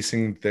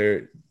pre-releasing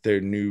their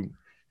new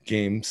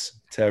games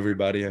to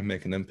everybody and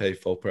making them pay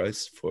full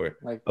price for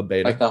Like a like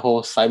beta. the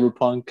whole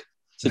cyberpunk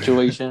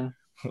situation.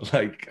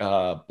 Like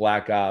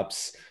Black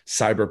Ops,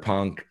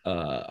 Cyberpunk,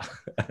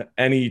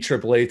 any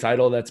AAA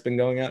title that's been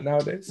going out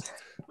nowadays.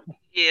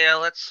 Yeah,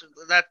 that's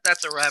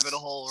a rabbit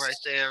hole right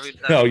there.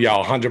 Oh yeah,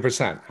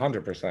 100%,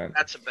 100%.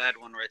 That's a bad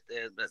one right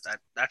there.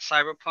 That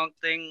cyberpunk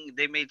thing,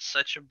 they made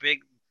such a big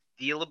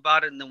deal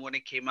about it, and then when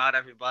it came out,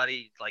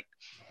 everybody like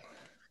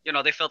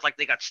They felt like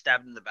they got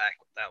stabbed in the back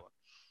with that one.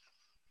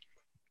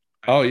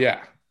 Right? Oh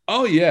yeah.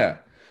 Oh yeah.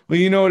 Well,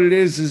 you know what it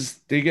is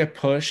they get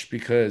pushed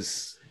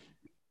because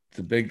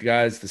the big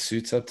guys, the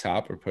suits up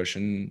top are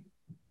pushing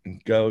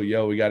and go,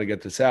 yo, we got to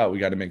get this out. We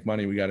got to make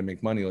money. We got to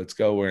make money. Let's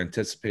go. We're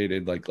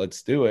anticipated. Like,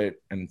 let's do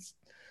it. And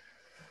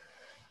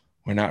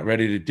we're not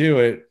ready to do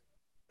it.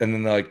 And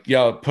then they're like,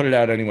 yo, put it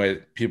out anyway.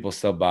 People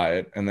still buy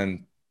it. And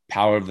then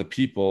Power of the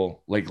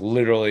People, like,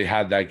 literally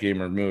had that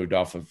game removed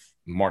off of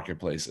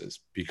marketplaces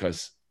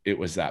because it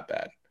was that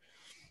bad.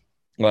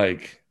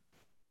 Like,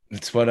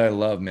 it's what I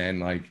love, man.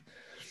 Like,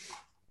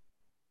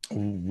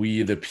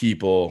 we, the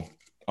people,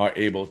 are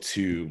able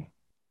to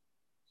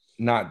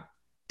not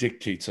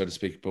dictate, so to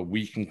speak, but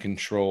we can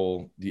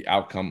control the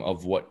outcome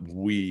of what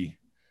we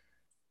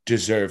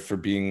deserve for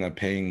being a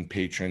paying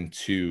patron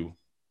to,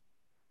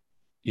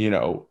 you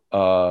know,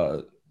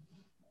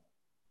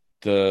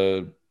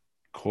 the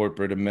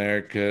corporate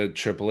America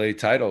AAA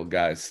title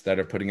guys that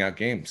are putting out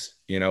games.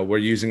 We're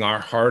using our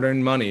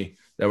hard-earned money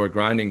that we're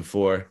grinding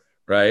for,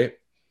 right?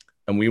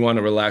 And we want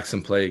to relax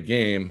and play a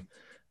game.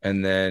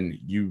 And then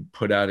you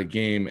put out a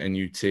game and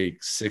you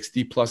take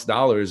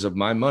 $60+ of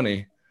my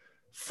money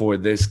for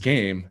this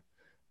game,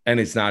 and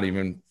it's not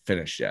even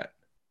finished yet.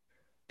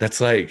 That's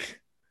like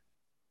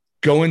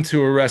going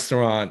to a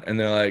restaurant and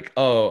they're like,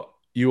 oh,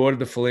 you ordered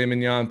the filet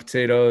mignon,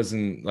 potatoes,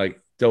 and like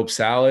dope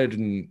salad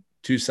and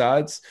two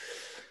sides.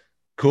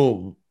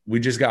 Cool. We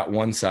just got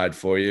one side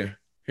for you.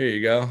 Here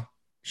you go.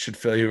 Should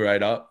fill you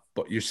right up,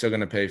 but you're still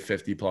going to pay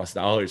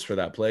 $50+ for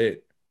that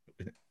plate.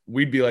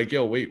 We'd be like,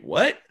 yo, wait,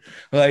 what?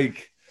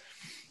 Like,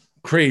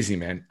 crazy,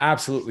 man.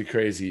 Absolutely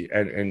crazy.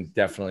 And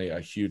definitely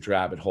a huge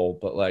rabbit hole.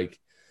 But like,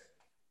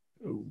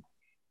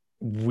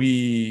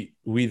 we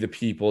the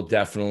people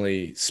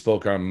definitely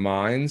spoke our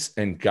minds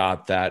and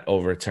got that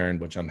overturned,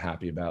 which I'm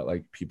happy about.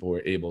 Like, people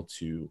were able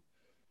to,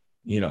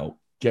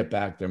 get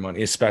back their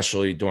money,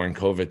 especially during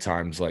COVID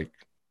times. Like,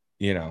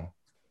 you know,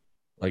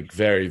 like,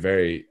 very,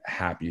 very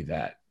happy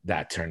that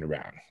that turned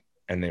around.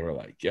 And they were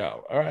like,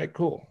 yo, all right,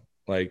 cool.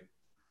 Like,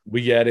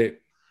 we get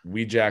it.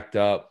 We jacked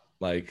up.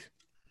 Like,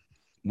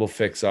 we'll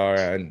fix our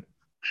end.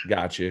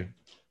 Got you.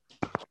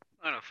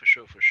 I know for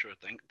sure, for sure.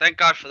 Thank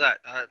God for that.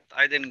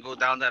 I didn't go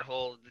down that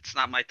hole. It's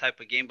not my type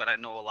of game, but I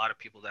know a lot of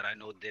people that I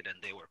know did, and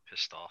they were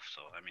pissed off.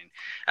 So I mean,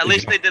 at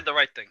least they Yeah. did the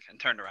right thing and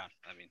turned around.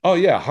 I mean, Oh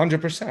yeah,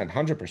 100%,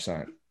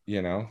 100%.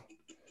 You know.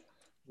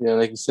 Yeah,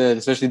 like you said,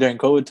 especially during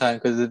COVID time,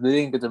 because if they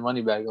didn't get their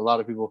money back, a lot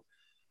of people,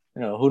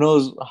 who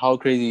knows how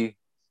crazy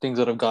things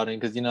would have gotten.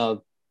 Because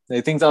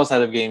like, things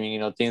outside of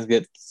gaming, things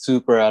get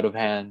super out of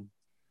hand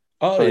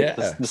Oh for like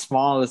the, yeah. the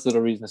smallest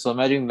little reason. So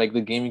imagine like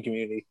the gaming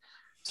community,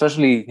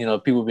 especially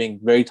people being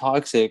very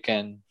toxic,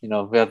 and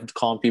we have to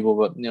calm people,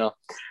 but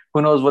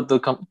who knows what the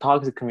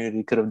toxic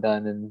community could have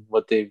done and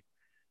what they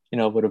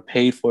would have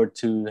paid for it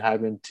to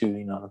happen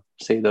to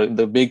say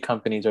the big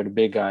companies or the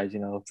big guys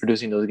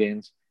producing those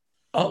games.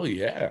 Oh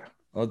yeah.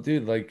 Oh,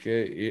 dude, like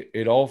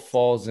it all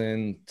falls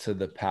into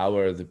the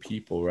power of the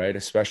people, right?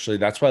 Especially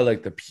that's why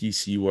like the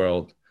PC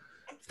world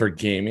for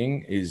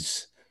gaming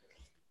is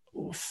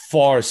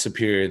far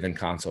superior than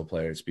console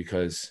players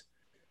because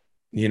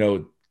you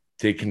know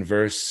they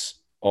converse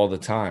all the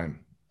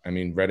time. I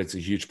mean, Reddit's a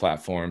huge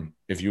platform.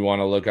 If you want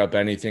to look up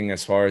anything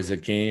as far as a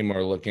game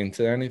or look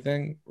into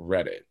anything,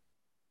 Reddit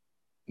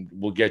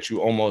will get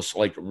you almost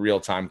like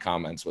real-time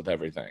comments with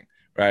everything,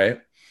 right?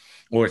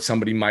 Or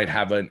somebody might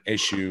have an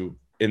issue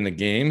in the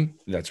game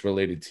that's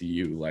related to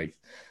you, like,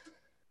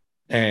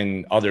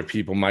 and other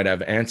people might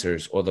have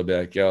answers, or they'll be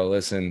like, yo,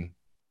 listen,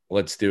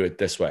 let's do it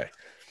this way.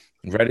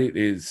 Reddit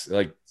is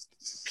like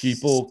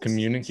people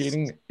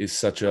communicating is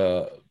such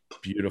a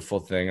beautiful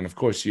thing. And of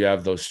course, you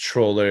have those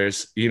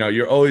trollers,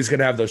 you're always going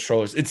to have those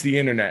trollers. It's the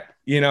internet,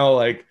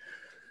 like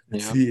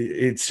Yeah.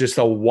 it's just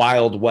a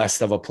wild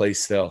west of a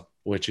place still,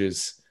 which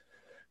is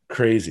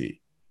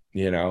crazy,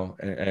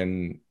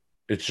 and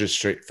it's just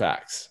straight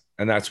facts.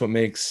 And that's what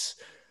makes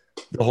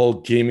the whole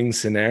gaming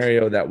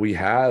scenario that we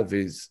have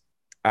is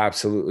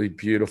absolutely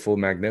beautiful,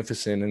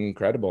 magnificent, and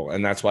incredible.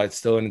 And that's why it's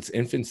still in its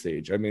infant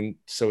stage. I mean,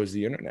 so is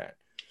the internet,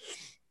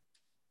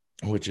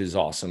 which is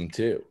awesome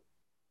too.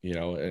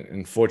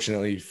 And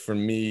fortunately for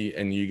me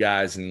and you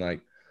guys and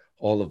like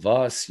all of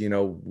us,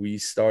 we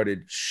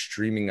started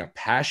streaming a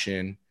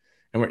passion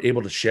and we're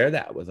able to share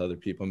that with other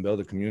people and build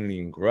a community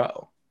and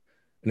grow.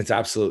 And it's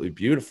absolutely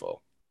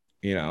beautiful,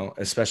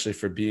 especially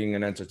for being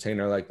an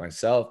entertainer like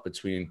myself,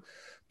 between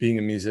being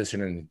a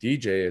musician and a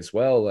DJ as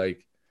well.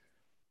 Like,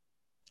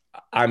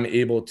 I'm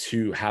able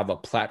to have a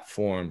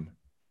platform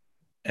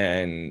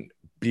and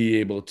be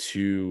able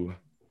to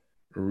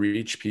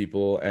reach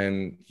people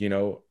and,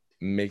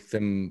 make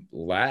them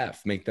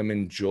laugh, make them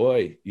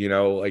enjoy,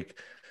 like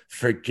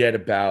forget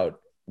about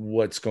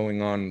what's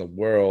going on in the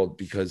world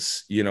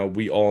because,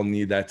 we all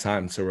need that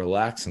time to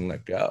relax and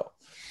let go.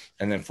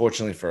 And then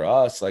fortunately for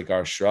us, like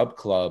our shrub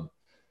club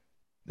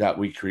that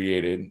we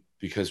created,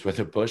 because with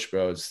the Bush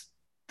Bros,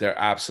 they're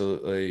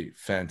absolutely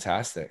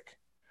fantastic.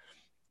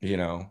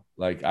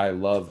 Like I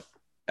love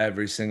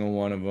every single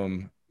one of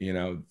them.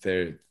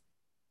 They're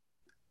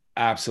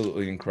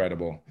absolutely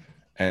incredible,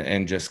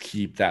 and just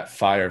keep that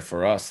fire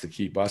for us to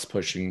keep us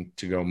pushing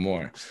to go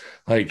more.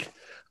 Like,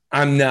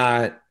 I'm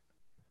not,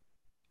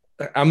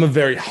 I'm a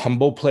very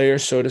humble player,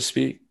 so to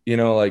speak.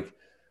 Like,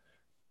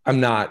 I'm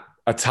not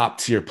a top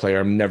tier player.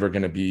 I'm never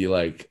going to be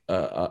like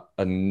a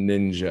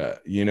ninja.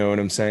 You know what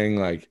I'm saying?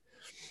 Like,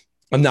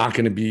 I'm not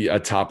going to be a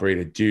top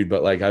rated dude,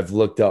 but like, I've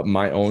looked up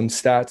my own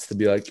stats to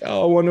be like,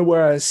 oh, I wonder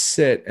where I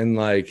sit. And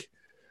like,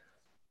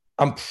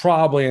 I'm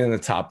probably in the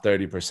top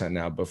 30%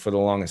 now, but for the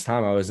longest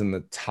time, I was in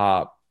the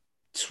top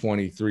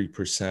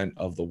 23%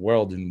 of the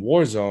world in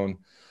Warzone,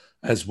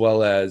 as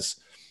well as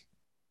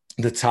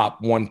the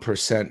top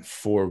 1%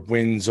 for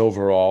wins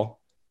overall.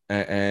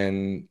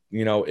 And,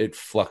 it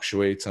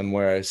fluctuates on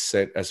where I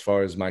sit as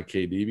far as my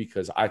KD,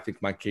 because I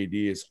think my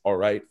KD is all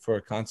right for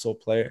a console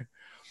player,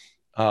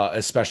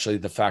 especially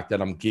the fact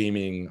that I'm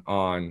gaming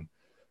on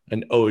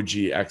an OG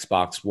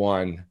Xbox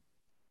One.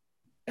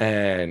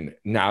 And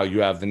now you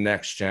have the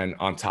next gen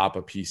on top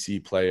of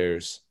PC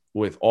players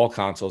with all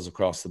consoles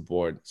across the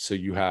board. So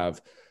you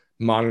have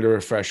monitor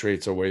refresh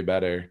rates are way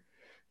better,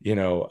 you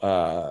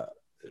know,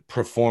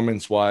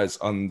 performance wise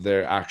on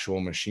their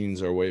actual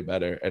machines are way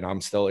better. And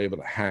I'm still able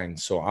to hang.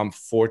 So I'm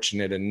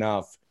fortunate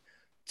enough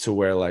to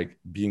where like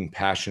being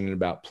passionate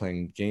about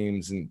playing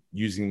games and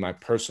using my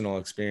personal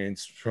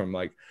experience from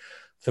like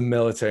the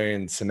military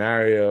and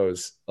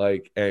scenarios,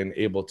 like, and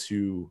able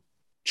to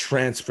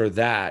transfer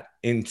that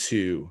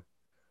into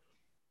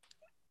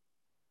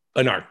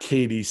an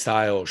arcadey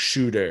style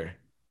shooter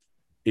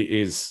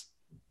is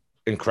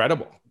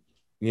incredible,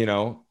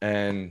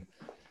 and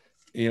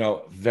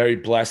very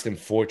blessed and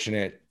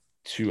fortunate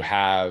to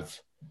have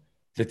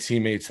the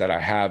teammates that I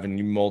have, and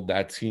you mold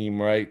that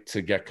team right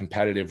to get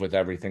competitive with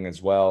everything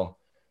as well.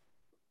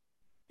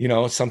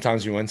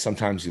 Sometimes you win,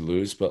 sometimes you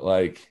lose, but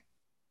like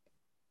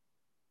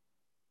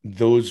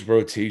those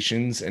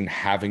rotations and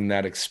having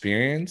that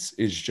experience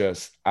is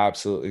just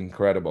absolutely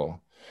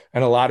incredible.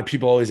 And a lot of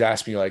people always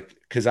ask me, like,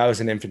 because I was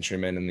an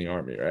infantryman in the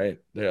army, right?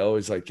 They're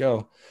always like,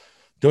 yo,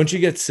 don't you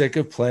get sick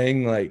of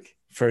playing like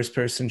first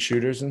person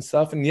shooters and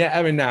stuff? And yeah,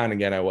 every now and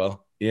again I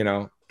will.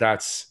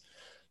 That's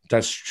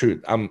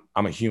true. I'm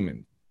a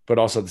human. But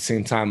also at the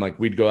same time, like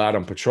we'd go out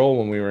on patrol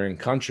when we were in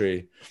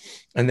country.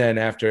 And then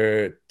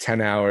after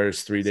 10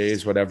 hours, 3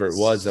 days, whatever it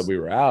was that we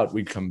were out,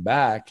 we'd come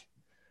back.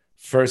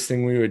 First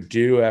thing we would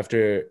do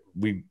after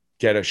we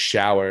get a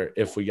shower,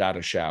 if we got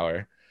a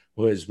shower,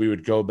 was we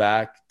would go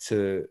back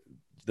to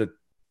the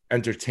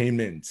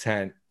entertainment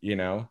tent,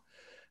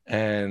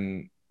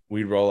 and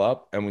we'd roll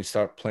up and we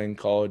start playing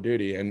Call of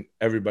Duty. And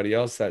everybody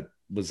else that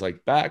was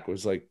like back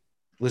was like,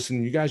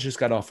 listen, you guys just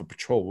got off of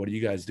patrol. What are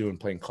you guys doing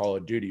playing Call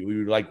of Duty? We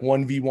would like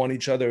 1v1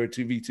 each other or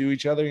 2v2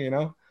 each other,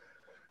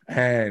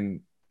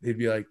 And they'd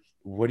be like,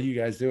 what are you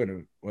guys doing?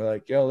 And we're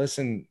like, yo,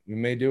 listen, we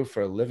may do it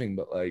for a living,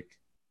 but like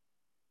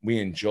we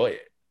enjoy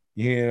it,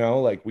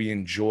 like we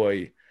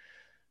enjoy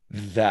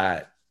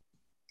that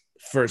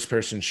first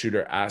person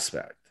shooter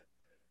aspect.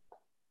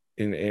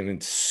 And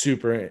it's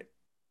super,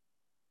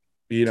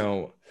 you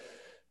know,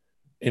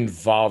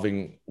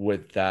 involving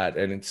with that.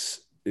 And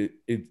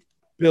it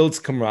builds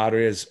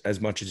camaraderie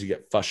as much as you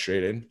get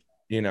frustrated,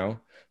 you know,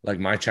 like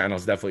my channel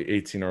is definitely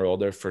 18 or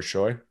older for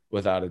sure,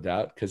 without a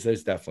doubt, because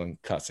there's definitely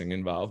cussing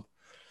involved.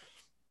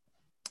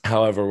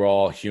 However, we're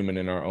all human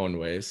in our own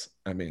ways.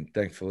 I mean,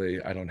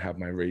 thankfully, I don't have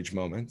my rage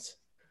moments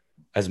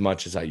as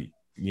much as I,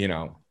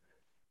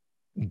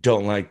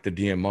 don't like the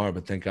DMR,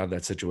 but thank God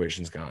that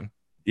situation's gone,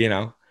 you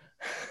know?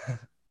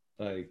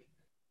 Like,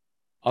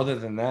 other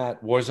than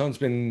that, Warzone's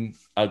been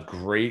a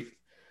great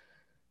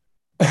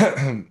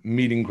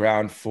meeting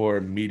ground for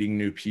meeting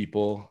new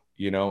people,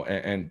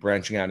 and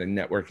branching out and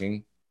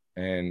networking.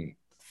 And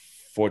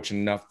fortunate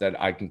enough that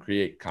I can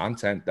create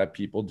content that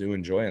people do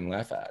enjoy and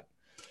laugh at.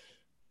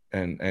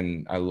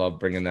 And I love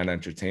bringing that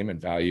entertainment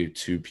value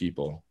to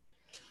people.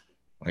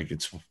 Like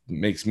it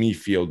makes me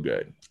feel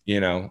good,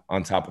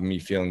 on top of me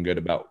feeling good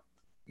about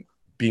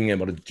being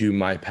able to do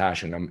my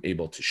passion. I'm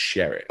able to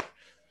share it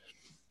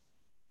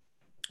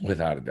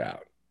without a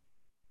doubt.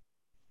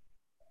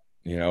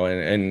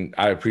 And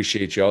I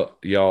appreciate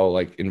y'all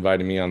like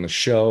inviting me on the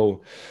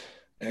show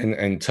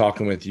and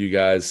talking with you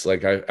guys.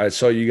 Like I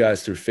saw you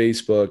guys through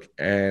Facebook,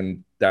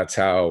 and that's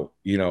how,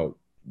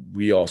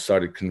 we all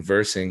started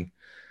conversing.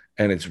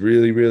 And it's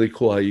really, really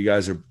cool how you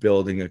guys are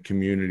building a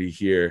community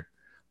here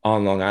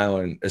on Long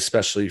Island,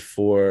 especially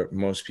for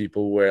most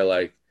people where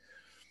like,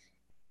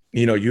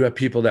 you have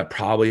people that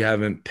probably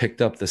haven't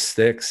picked up the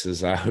sticks,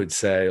 as I would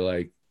say,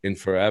 like in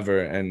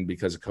forever. And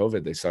because of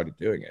COVID, they started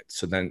doing it.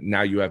 So then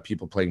now you have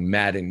people playing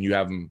Madden, you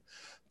have them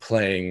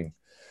playing,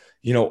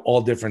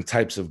 all different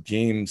types of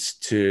games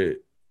to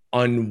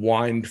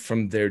unwind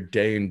from their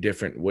day in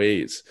different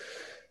ways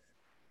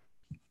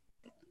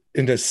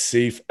in a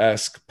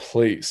safe-esque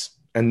place.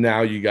 And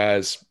now you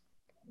guys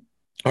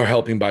are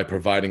helping by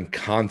providing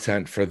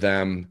content for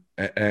them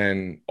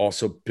and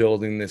also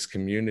building this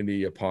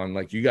community upon,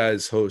 like, you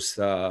guys host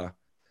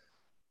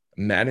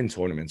Madden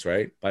tournaments,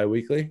 right?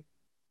 Bi-weekly?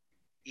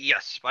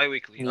 Yes,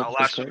 bi-weekly. Yep, that's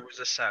Last week correct. was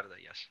this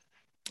Saturday, yes.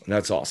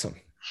 That's awesome.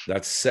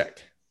 That's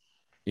sick.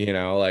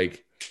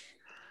 Like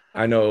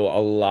I know a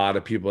lot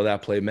of people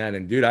that play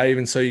Madden. Dude, I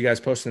even saw you guys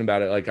posting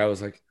about it. Like I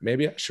was like,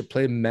 maybe I should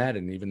play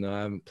Madden, even though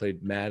I haven't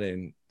played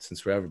Madden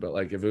since forever. But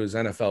like if it was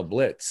NFL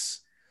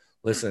Blitz,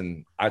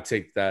 listen, I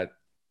take that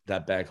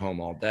bag home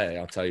all day.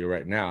 I'll tell you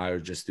right now, I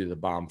would just do the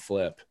bomb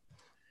flip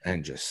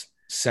and just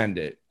send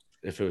it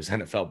if it was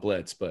NFL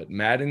Blitz. But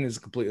Madden is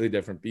a completely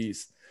different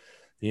beast,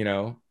 you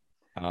know.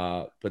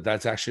 But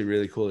that's actually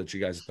really cool that you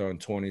guys are throwing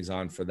 20s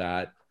on for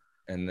that.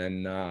 And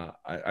then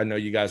I know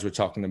you guys were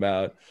talking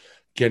about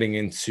getting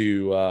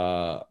into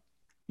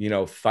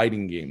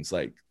fighting games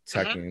like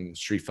Mm-hmm. Tekken,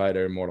 Street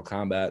Fighter, Mortal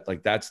Kombat.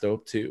 Like that's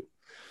dope too.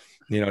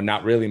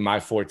 Not really my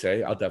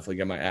forte. I'll definitely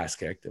get my ass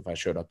kicked if I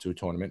showed up to a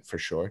tournament for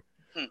sure.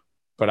 Hmm.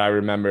 But I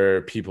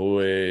remember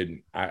people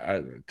a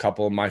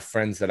couple of my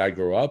friends that I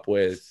grew up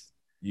with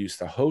used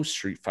to host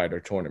Street Fighter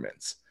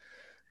tournaments,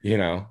 you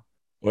know,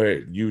 where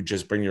you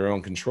just bring your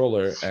own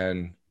controller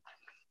and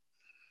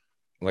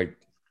like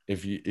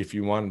if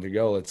you wanted to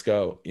go, let's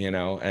go,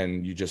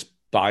 and you just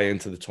buy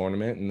into the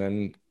tournament and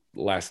then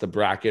last the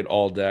bracket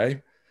all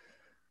day.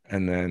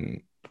 And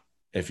then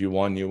if you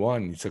won, you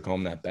won. You took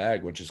home that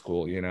bag, which is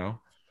cool.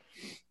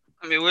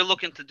 I mean, we're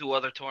looking to do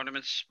other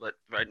tournaments, but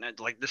right now,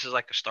 like this is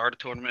like a starter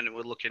tournament, and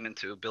we're looking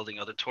into building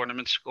other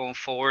tournaments going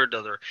forward.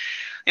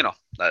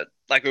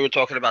 Like we were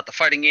talking about the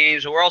fighting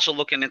games, and we're also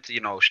looking into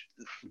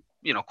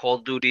Call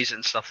of Duties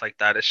and stuff like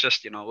that. It's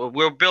just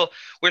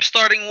we're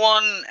starting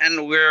one,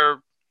 and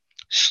we're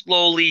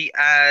slowly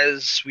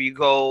as we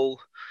go.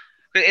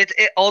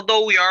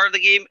 Although we are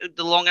the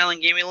Long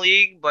Island Gaming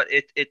League, but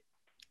it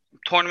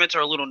tournaments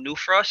are a little new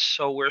for us,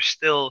 so we're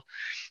still,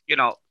 you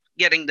know,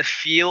 getting the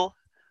feel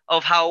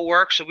of how it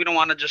works. So we don't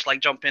want to just like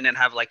jump in and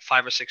have like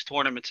 5 or 6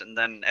 tournaments and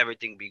then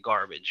everything be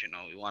garbage.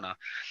 We want to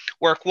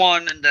work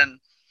one, and then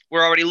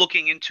we're already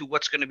looking into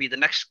what's going to be the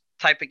next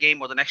type of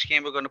game or the next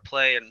game we're going to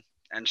play,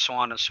 and so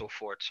on and so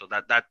forth. So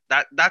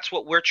that's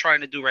what we're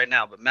trying to do right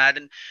now. But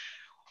Madden,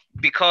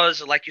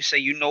 because like you say,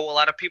 a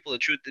lot of people. The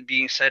truth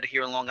being said,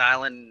 here in Long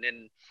Island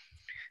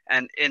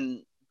and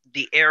in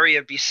the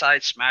area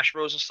besides Smash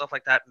Bros and stuff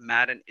like that,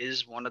 Madden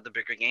is one of the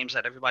bigger games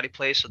that everybody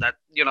plays. So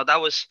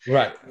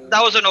Right.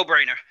 that was a no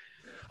brainer.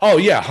 Oh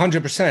yeah,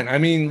 100%. I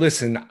mean,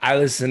 listen, I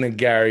listen to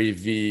Gary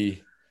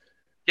V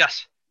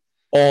Yes.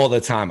 all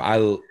the time.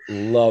 I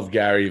love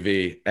Gary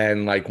V,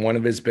 and like one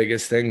of his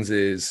biggest things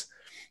is,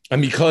 and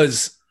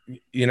because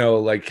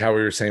like how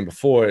we were saying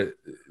before,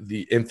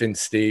 the infant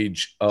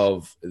stage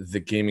of the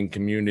gaming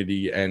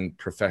community and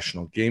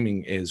professional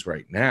gaming is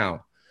right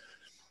now.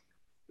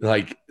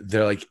 Like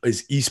they're like,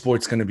 is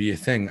esports going to be a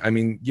thing? I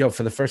mean,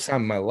 for the first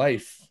time in my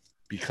life,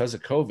 because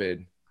of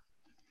COVID,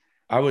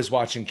 I was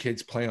watching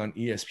kids play on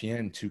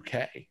ESPN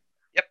 2K.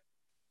 Yep.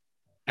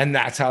 And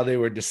that's how they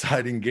were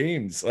deciding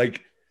games.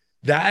 Like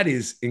that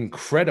is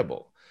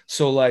incredible.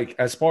 So like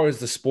as far as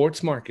the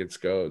sports markets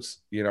goes,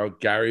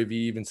 Gary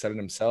Vee even said it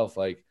himself,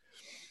 like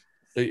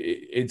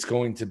it's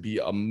going to be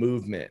a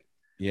movement,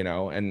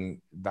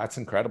 and that's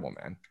incredible,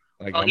 man.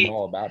 Like Well, I'm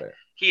all about it.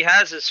 he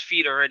has his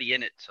feet already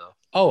in it, so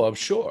Oh, I'm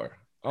sure.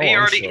 Oh, he I'm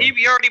already sure.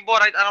 he already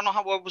bought. I don't know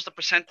what was the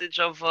percentage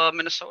of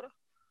Minnesota,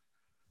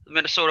 the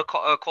Minnesota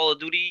Call of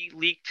Duty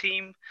League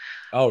team.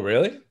 Oh,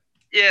 really?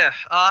 Yeah,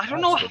 I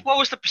don't That's know good. what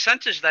was the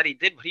percentage that he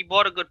did, but he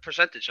bought a good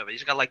percentage of it.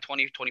 He's got like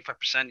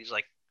 20-25%. He's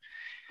like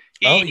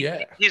Oh,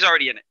 yeah. he's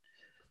already in it.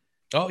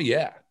 Oh,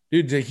 yeah.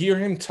 Dude, to hear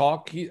him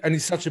talk, and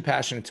he's such a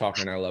passionate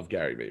talker, and I love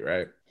Gary Vee,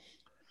 right?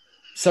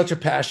 Such a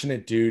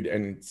passionate dude,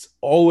 and it's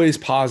always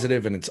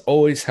positive and it's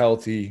always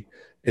healthy,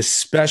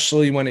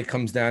 especially when it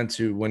comes down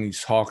to when he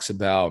talks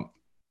about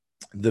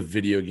the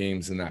video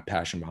games and that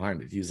passion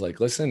behind it. He's like,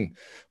 listen,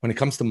 when it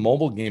comes to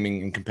mobile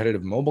gaming and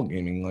competitive mobile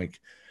gaming, like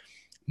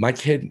my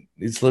kid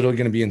is literally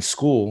going to be in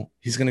school.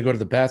 He's going to go to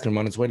the bathroom.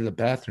 On his way to the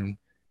bathroom,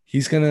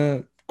 he's going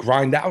to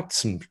grind out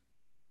some,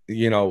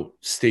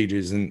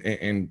 stages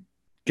and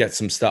get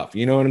some stuff.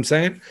 You know what I'm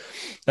saying?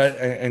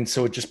 And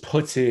so it just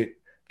puts it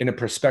in a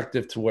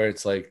perspective to where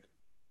it's like,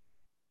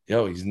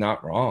 yo, he's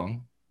not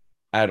wrong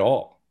at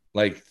all.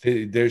 Like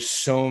there's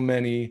so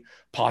many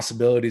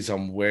possibilities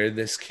on where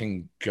this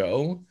can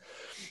go.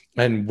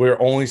 And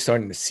we're only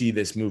starting to see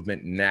this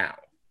movement now,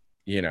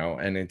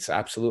 and it's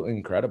absolutely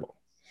incredible.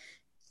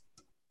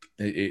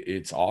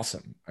 It's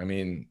awesome. I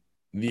mean,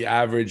 the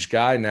average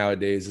guy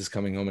nowadays is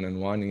coming home and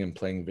unwinding and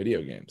playing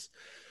video games,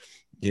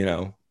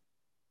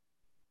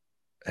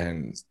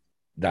 and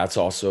that's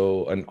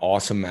also an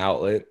awesome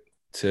outlet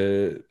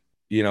to,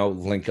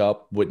 link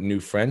up with new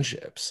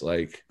friendships.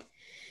 Like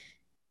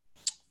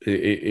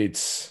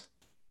it's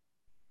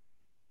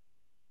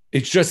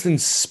just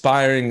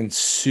inspiring and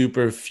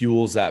super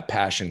fuels that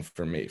passion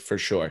for me, for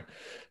sure.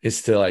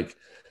 Is to like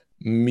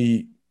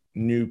meet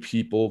new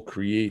people,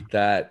 create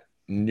that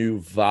new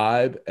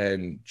vibe,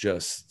 and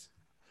just,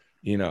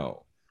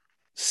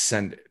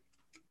 send it.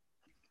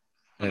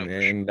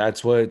 And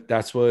that's what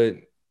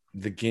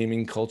the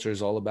gaming culture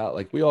is all about.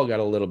 Like we all got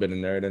a little bit of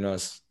nerd in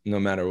us, no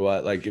matter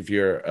what. Like if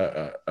you're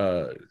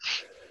a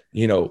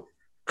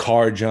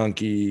car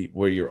junkie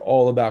where you're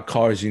all about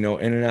cars, in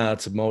and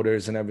outs of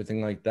motors and everything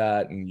like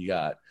that. And you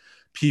got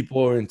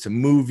people are into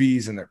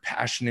movies and they're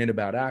passionate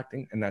about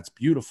acting, and that's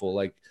beautiful.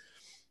 Like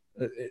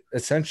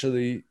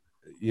essentially,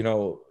 you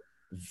know,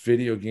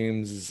 video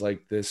games is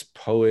like this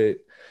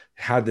poet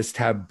had this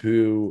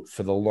taboo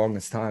for the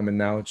longest time, and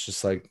now it's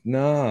just like,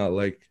 nah,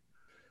 like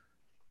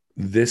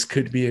this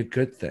could be a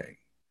good thing.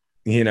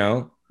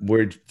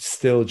 We're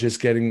still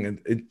just getting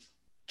it,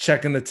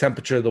 checking the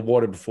temperature of the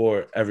water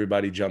before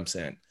everybody jumps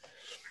in.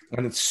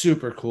 And it's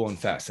super cool and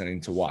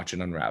fascinating to watch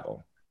and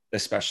unravel,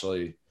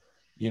 especially,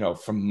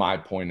 from my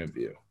point of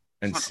view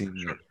and seeing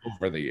it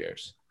over the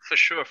years. For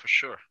sure, for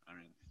sure. I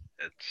mean,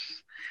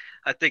 it's.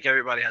 I think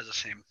everybody has the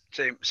same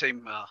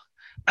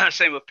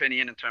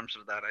opinion in terms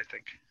of that. I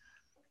think.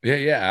 Yeah,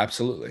 yeah,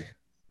 absolutely.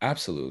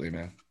 Absolutely,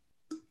 man.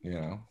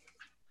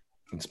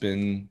 It's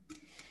been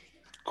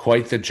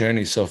quite the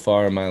journey so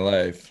far in my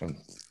life. I've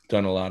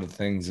done a lot of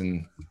things,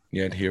 and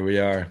yet here we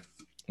are.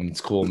 And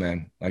it's cool,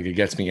 man. Like, it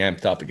gets me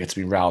amped up. It gets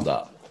me riled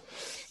up,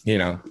 you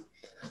know?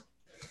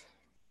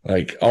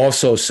 Like,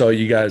 also, so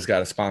you guys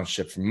got a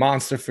sponsorship from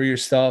Monster for your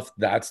stuff.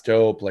 That's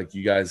dope. Like,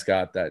 you guys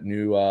got that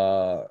new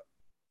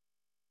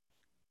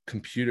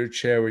computer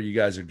chair where you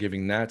guys are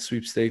giving that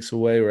sweepstakes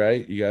away,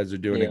 right? You guys are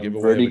doing a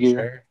giveaway of a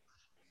chair.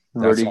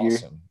 That's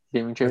awesome.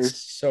 Gaming That's chairs.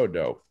 so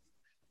dope.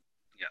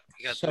 Yeah,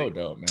 you got so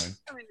dope, man.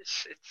 I mean,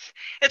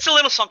 it's a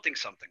little something.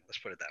 Let's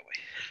put it that way.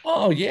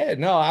 Oh yeah,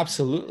 no,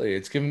 absolutely.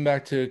 It's giving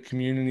back to a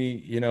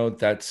community,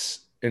 that's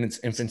in its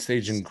infant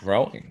stage and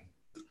growing,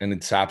 and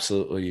it's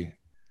absolutely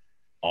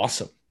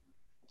awesome.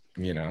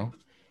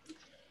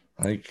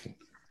 Like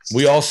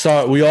we all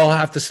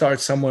have to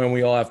start somewhere, and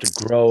we all have to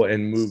grow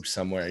and move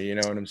somewhere. You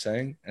know what I'm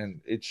saying?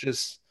 And it's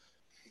just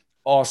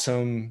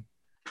awesome,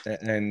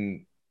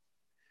 and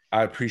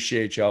I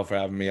appreciate y'all for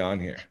having me on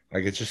here.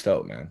 Like, it's just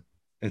dope, man.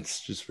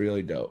 It's just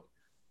really dope.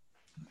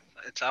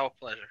 It's our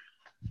pleasure.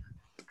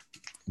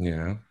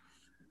 Yeah.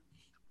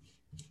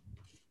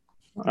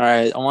 All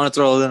right, I want to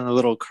throw in a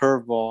little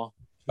curveball.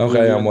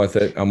 Okay, I'm with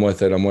it. Yeah,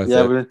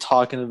 we've been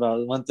talking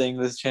about one thing.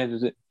 Let's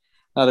change it.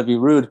 Not to be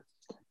rude,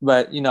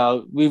 but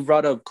we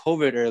brought up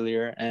COVID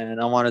earlier,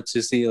 and I wanted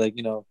to see, like,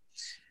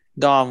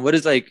 Dom, what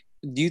is like?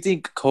 Do you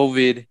think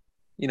COVID,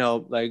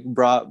 like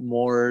brought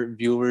more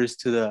viewers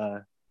to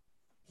the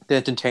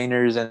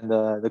entertainers and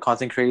the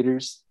content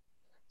creators?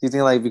 Do you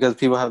think, like, because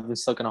people have been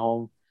stuck in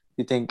home,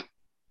 do you think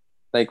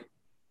like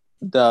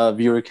the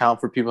viewer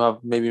count for people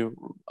have maybe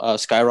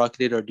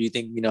skyrocketed, or do you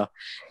think it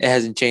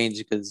hasn't changed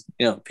because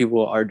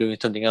people are doing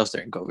something else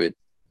during COVID?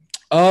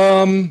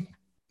 A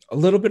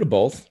little bit of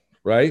both,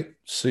 right?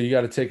 So you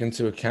got to take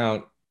into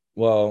account,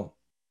 well,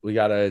 we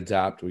got to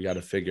adapt, we got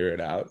to figure it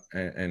out,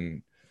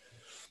 and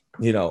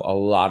a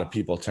lot of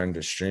people turn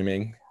to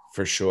streaming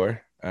for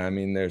sure. I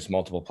mean, there's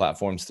multiple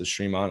platforms to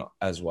stream on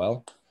as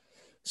well.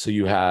 So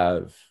you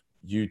have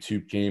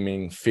YouTube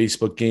gaming,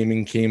 Facebook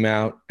gaming came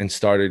out and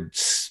started,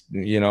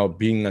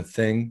 being a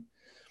thing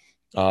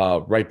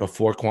right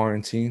before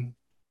quarantine.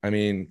 I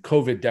mean,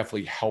 COVID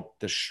definitely helped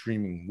the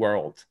streaming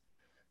world,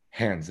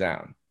 hands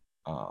down,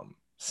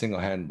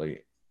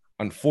 single-handedly.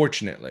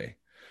 Unfortunately,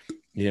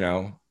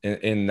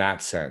 in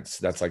that sense,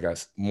 that's like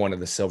one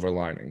of the silver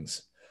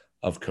linings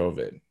of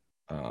COVID.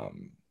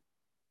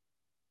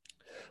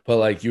 But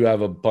like, you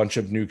have a bunch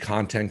of new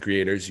content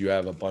creators, you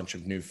have a bunch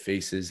of new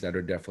faces that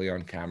are definitely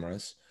on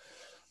cameras.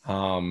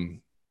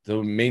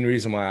 The main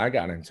reason why I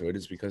got into it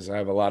is because I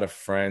have a lot of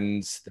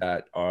friends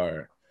that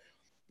are,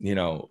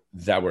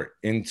 that were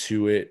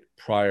into it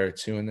prior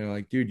to, and they're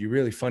like, dude, you're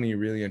really funny, you're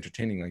really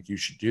entertaining, like, you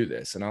should do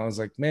this. And I was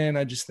like, man,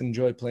 I just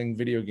enjoy playing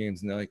video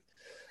games. And they're like,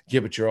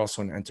 yeah, but you're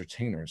also an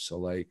entertainer, so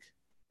like,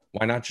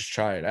 why not just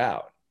try it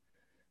out?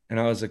 And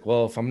I was like,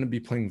 well, if I'm going to be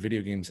playing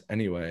video games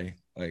anyway,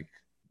 like,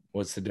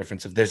 what's the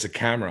difference if there's a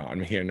camera on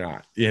me or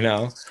not,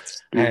 Yeah.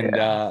 And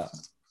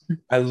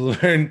I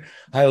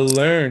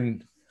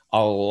learned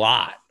a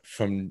lot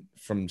from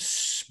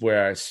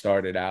where I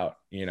started out,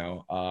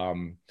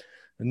 and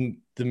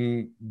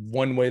the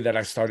one way that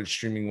I started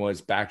streaming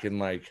was back in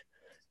like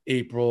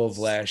April of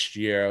last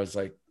year. I was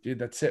like, dude,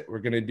 that's it. We're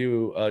going to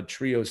do a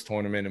trios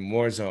tournament in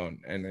Warzone.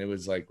 And it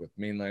was like with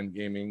Mainland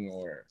Gaming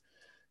or,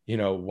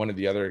 one of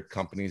the other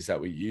companies that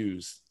we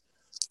used.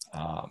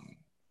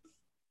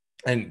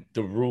 And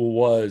the rule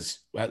was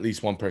at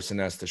least one person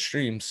has to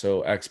stream.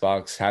 So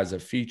Xbox has a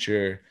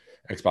feature,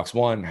 Xbox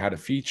One had a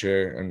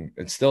feature, and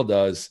it still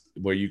does,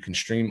 where you can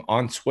stream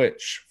on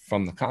Twitch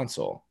from the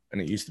console.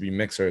 And it used to be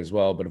Mixer as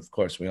well. But of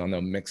course, we all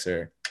know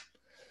Mixer,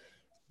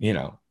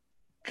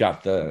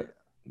 got that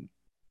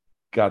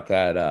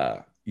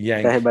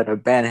yank. Got hit by the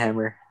ban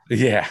hammer.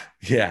 Yeah.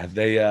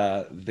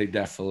 They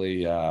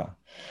definitely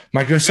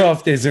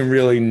Microsoft isn't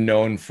really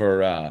known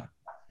for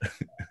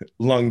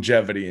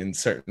longevity in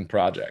certain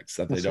projects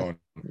that they don't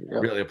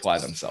really apply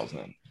themselves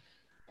in,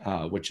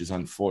 which is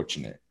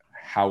unfortunate.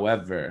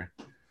 However,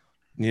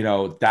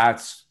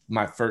 that's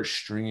my first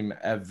stream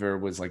ever,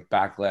 was like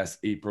back last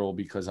April,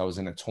 because I was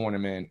in a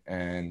tournament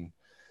and,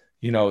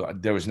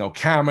 there was no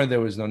camera,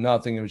 there was no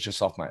nothing. It was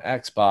just off my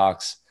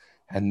Xbox.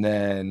 And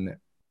then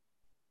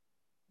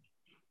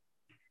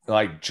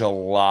like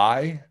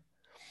July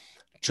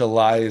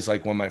is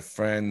like when my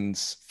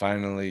friends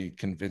finally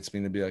convinced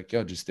me to be like,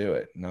 yo, just do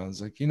it. And I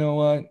was like, you know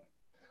what?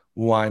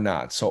 Why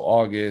not? So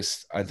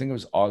August, I think it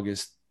was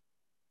August,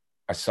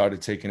 I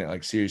started taking it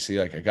like seriously.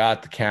 Like I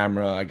got the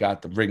camera, I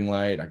got the ring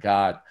light, I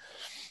got,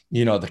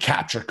 the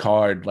capture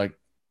card. Like,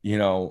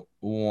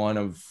 one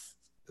of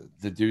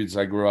the dudes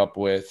I grew up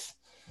with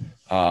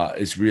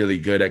is really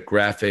good at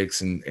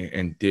graphics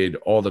and did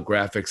all the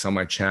graphics on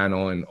my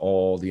channel and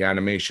all the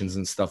animations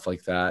and stuff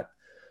like that.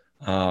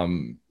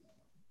 Um,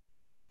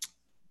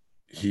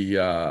 he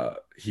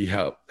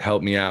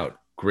helped me out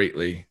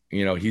greatly.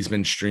 He's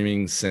been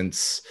streaming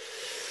since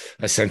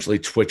essentially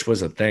Twitch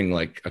was a thing.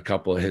 Like a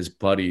couple of his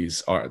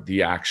buddies are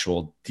the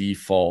actual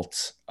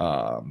default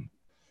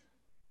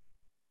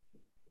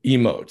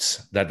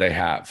emotes that they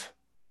have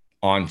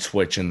on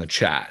Twitch in the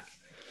chat.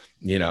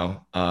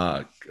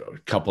 A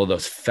couple of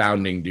those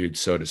founding dudes,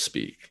 so to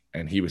speak,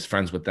 and he was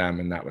friends with them,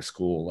 and that was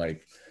cool.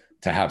 Like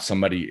to have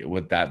somebody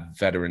with that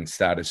veteran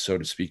status, so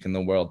to speak, in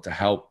the world to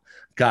help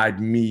guide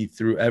me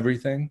through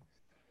everything.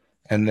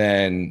 And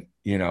then,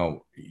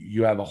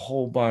 you have a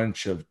whole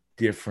bunch of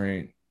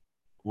different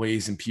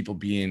ways and people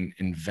being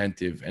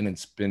inventive. And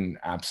it's been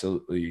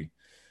absolutely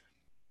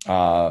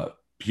uh,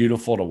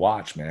 beautiful to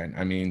watch, man.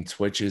 I mean,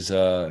 Twitch is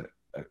a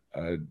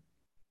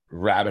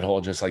rabbit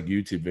hole just like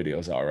YouTube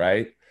videos are,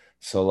 right?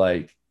 So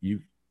like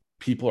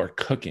people are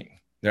cooking.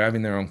 They're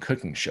having their own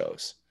cooking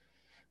shows.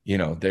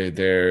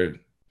 They're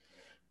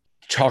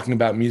talking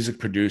about music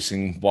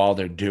producing while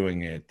they're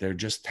doing it. They're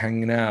just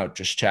hanging out,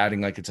 just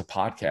chatting like it's a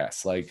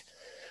podcast. Like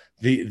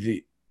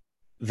the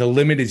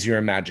limit is your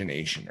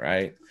imagination,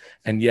 right?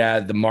 And yeah,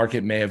 the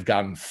market may have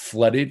gotten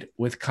flooded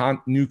with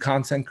new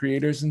content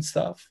creators and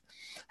stuff.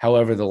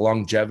 However, the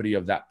longevity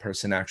of that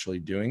person actually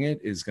doing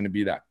it is going to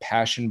be that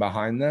passion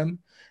behind them.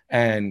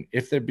 And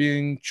if they're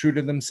being true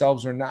to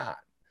themselves or not,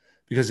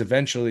 because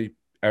eventually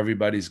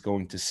everybody's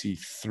going to see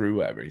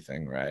through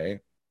everything,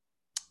 right?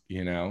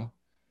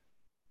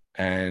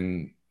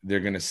 And they're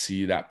going to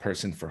see that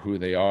person for who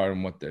they are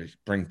and what they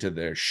bring to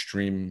their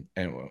stream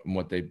and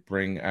what they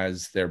bring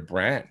as their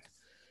brand.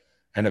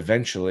 And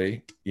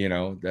eventually,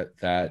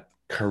 that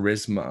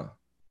charisma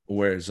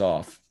wears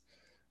off,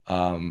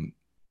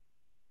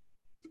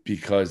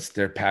 because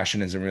their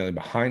passion isn't really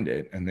behind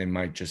it, and they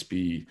might just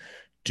be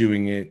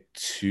doing it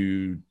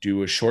to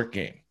do a short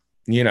game,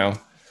 you know.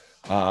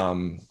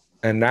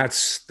 And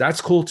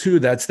that's cool too.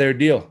 That's their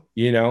deal,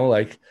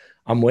 like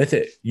I'm with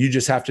it. You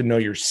just have to know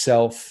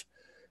yourself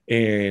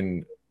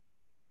and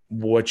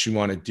what you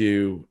want to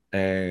do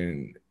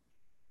and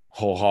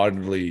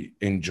wholeheartedly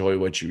enjoy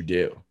what you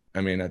do. I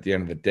mean, at the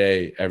end of the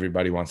day,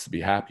 everybody wants to be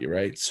happy,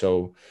 right?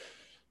 So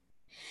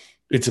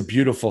it's a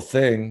beautiful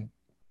thing.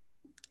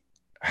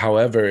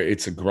 However,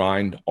 it's a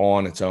grind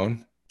on its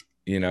own,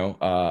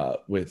 I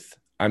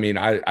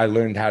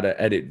learned how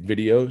to edit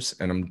videos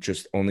and I'm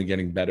just only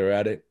getting better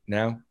at it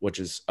now, which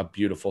is a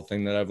beautiful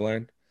thing that I've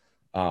learned.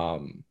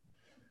 And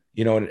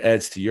it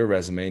adds to your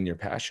resume and your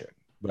passion,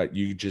 but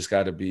you just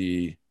got to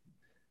be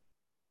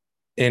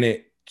in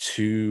it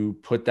to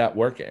put that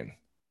work in,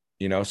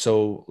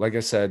 So like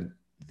I said,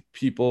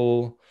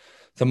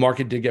 the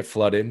market did get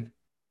flooded,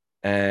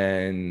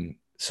 and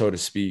so to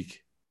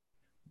speak,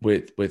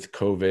 with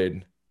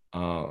COVID,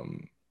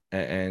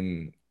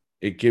 and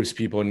it gives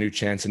people a new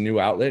chance, a new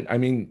outlet. I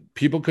mean,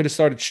 people could have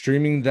started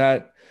streaming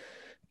that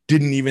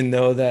didn't even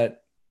know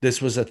that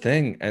this was a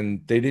thing,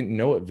 and they didn't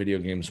know what video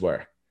games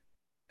were.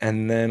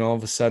 And then all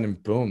of a sudden,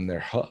 boom,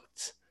 they're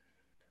hooked,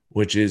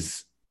 which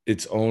is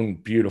its own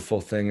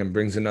beautiful thing and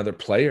brings another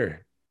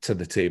player to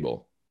the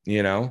table,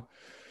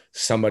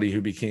 somebody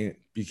who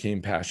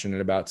became passionate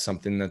about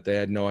something that they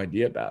had no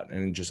idea about,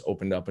 and it just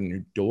opened up a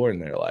new door in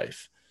their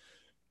life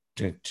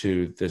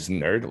to this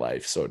nerd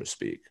life, so to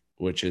speak,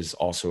 which is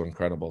also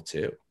incredible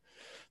too.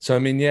 So, I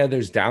mean, yeah,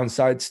 there's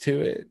downsides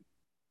to it.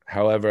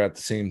 However, at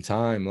the same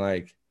time,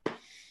 like,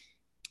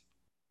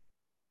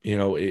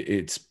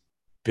 it's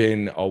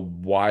been a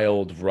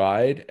wild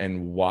ride,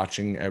 and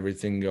watching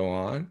everything go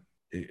on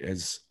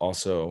has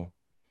also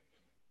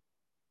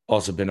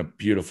been a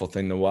beautiful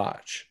thing to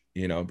watch,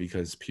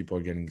 because people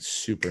are getting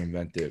super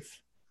inventive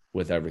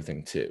with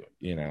everything too,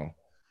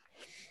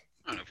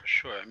 I know for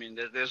sure. I mean,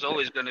 there's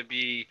always going to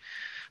be,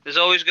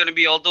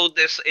 although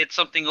it's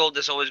something old,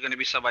 there's always going to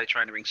be somebody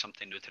trying to bring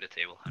something new to the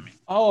table. I mean,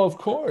 Oh, of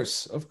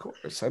course, of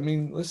course. I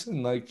mean,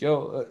 listen, like,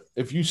 yo,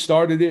 if you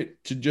started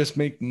it to just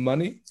make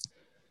money,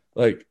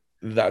 like,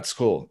 that's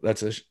cool.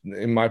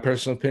 In my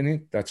personal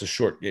opinion, that's a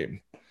short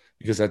game,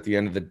 because at the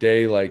end of the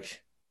day,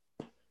 like,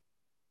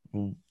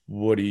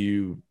 what are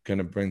you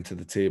gonna bring to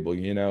the table?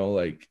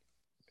 Like,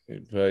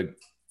 but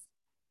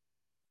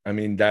I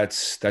mean,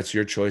 that's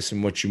your choice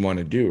and what you want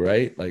to do,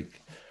 right?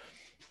 Like,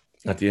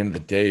 at the end of the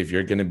day, if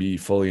you're gonna be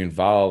fully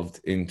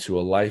involved into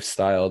a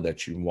lifestyle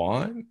that you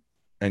want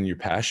and you're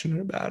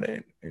passionate about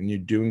it and you're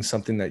doing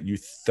something that you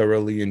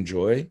thoroughly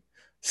enjoy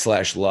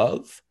 /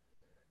 love,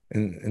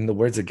 and in the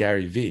words of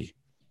Gary V,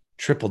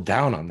 triple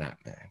down on that,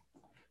 man.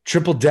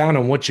 Triple down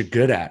on what you're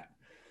good at.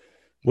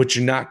 what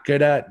you're not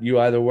good at, you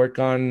either work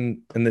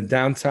on in the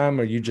downtime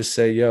or you just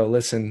say, yo,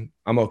 listen,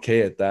 I'm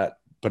okay at that,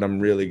 but I'm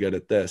really good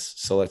at this.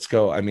 So let's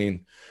go. I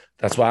mean,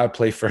 that's why I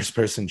play first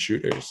person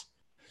shooters.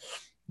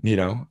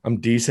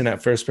 I'm decent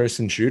at first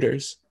person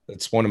shooters.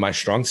 That's one of my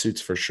strong suits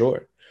for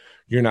sure.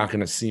 You're not going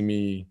to see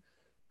me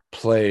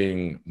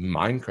playing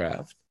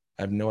Minecraft.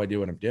 I have no idea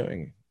what I'm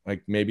doing.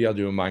 Like maybe I'll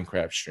do a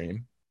Minecraft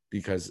stream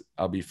because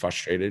I'll be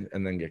frustrated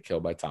and then get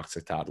killed by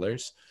toxic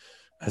toddlers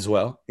as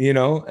well,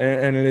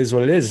 and it is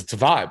what it is. It's a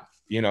vibe,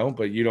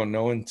 but you don't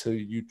know until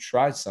you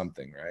try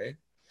something, right?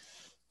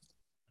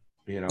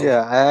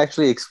 Yeah, I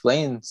actually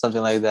explained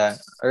something like that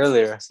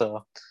earlier.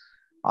 So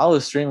I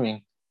was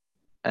streaming,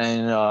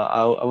 and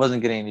I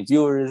wasn't getting any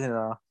viewers,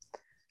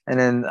 And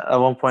then at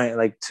one point,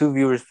 like two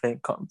viewers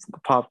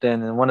popped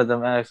in, and one of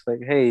them asked,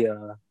 like, "Hey,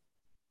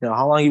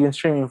 how long you been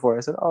streaming for?"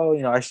 I said, "Oh,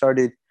 I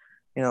started,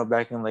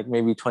 back in like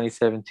maybe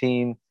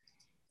 2017,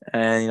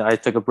 and I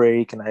took a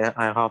break and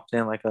I hopped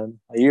in like a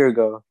year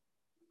ago.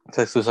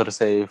 So to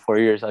say, 4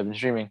 years I've been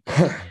streaming."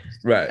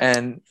 Right.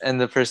 And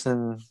the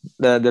person,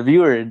 the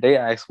viewer, they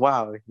asked,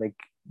 "Wow, like,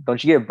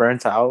 don't you get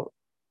burnt out?"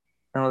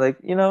 And I'm like,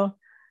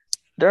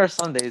 there are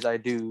some days I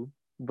do,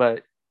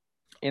 but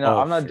Oh,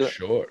 I'm not for doing.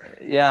 sure.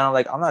 Yeah, I'm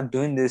like, I'm not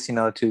doing this,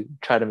 to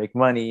try to make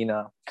money,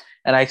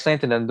 And I explained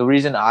to them the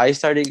reason I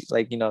started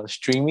like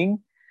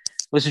streaming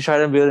was to try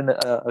to build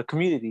a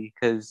community,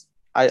 because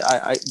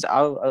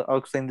I'll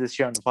explain this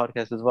here on the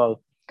podcast as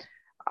well.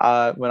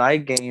 When I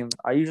game,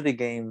 I usually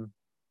game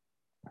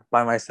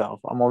by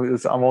myself. I'm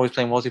always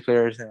playing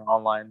multiplayer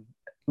online,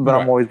 but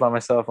I'm Right. always by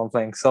myself. I'm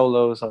playing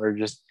solos, or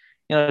just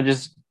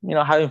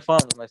having fun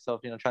with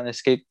myself. Trying to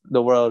escape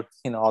the world.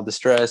 All the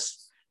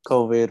stress,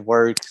 COVID,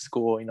 work,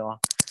 school.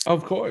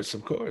 Of course,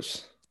 of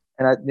course.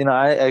 And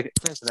I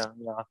explained to them,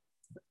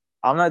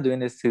 I'm not doing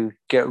this to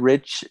get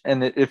rich.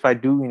 And if I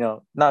do,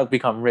 not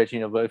become rich,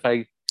 but if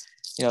I,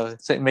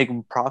 make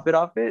a profit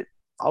off it,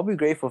 I'll be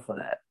grateful for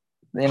that.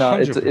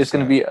 It's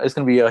gonna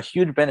 100%. be a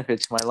huge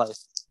benefit to my life.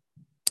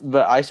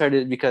 But I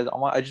started because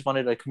I just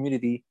wanted a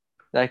community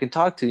that I could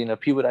talk to,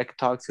 people that I could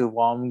talk to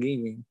while I'm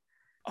gaming.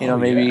 Oh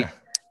Maybe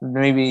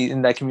yeah.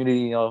 in that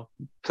community,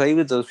 play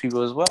with those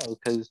people as well.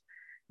 Because,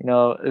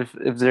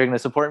 if they're gonna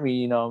support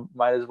me,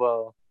 might as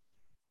well,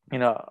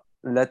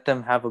 let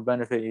them have a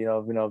benefit,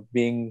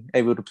 being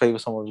able to play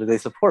with someone that they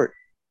support.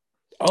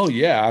 Oh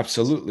yeah,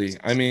 absolutely.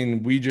 I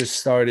mean, we just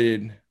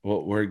started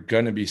what we're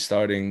gonna be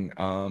starting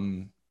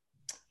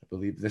I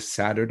believe this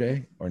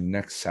Saturday or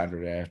next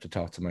Saturday. I have to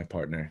talk to my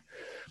partner.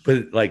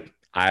 But like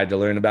I had to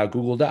learn about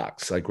Google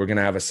Docs. Like we're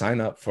gonna have a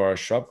sign up for our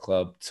shrub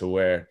club to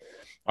where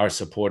our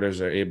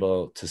supporters are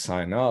able to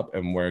sign up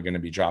and we're gonna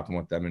be dropping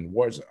with them in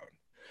Warzone.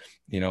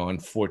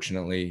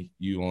 Unfortunately,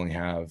 you only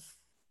have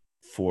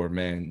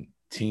 4-man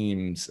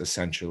teams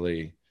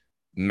essentially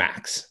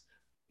max,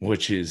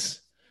 which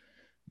is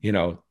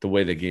the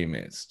way the game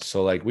is.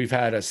 So like I've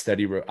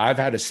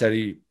had a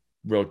steady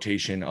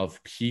rotation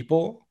of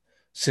people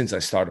since I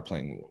started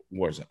playing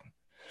Warzone.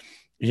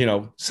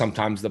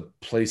 Sometimes the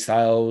play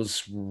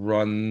styles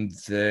run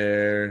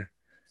their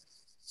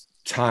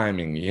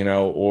timing,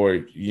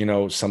 or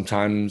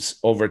sometimes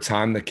over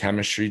time the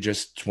chemistry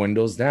just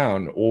dwindles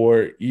down,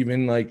 or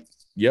even like,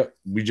 yep,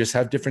 we just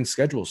have different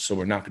schedules, so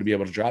we're not going to be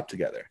able to drop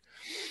together.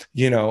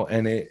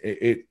 And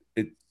it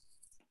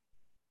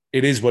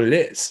is what it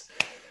is.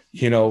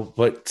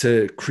 But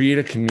to create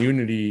a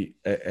community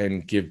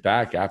and give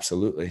back,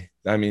 absolutely.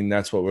 I mean,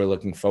 that's what we're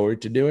looking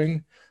forward to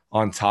doing,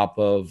 on top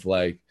of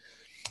like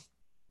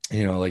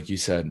you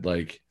said,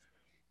 like,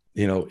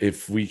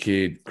 if we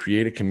could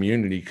create a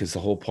community, because the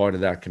whole part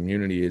of that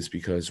community is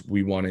because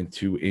we wanted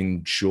to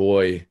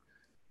enjoy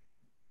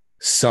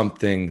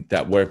something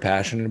that we're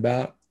passionate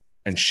about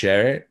and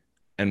share it.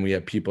 And we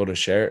have people to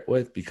share it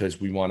with,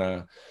 because we want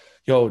to,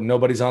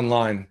 nobody's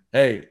online.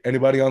 Hey,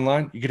 anybody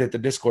online? You could hit the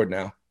Discord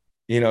now.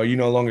 You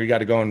no longer got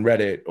to go on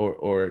Reddit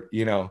or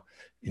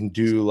and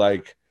do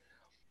like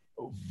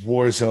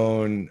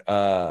Warzone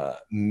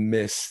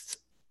missed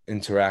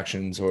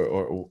interactions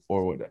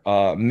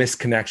or missed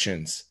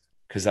connections,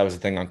 because that was a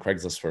thing on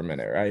Craigslist for a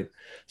minute, right?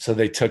 So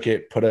they took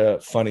it, put a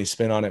funny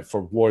spin on it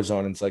for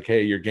Warzone. And it's like,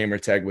 hey, your gamer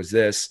tag was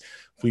this.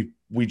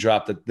 We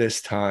dropped it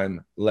this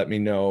time. Let me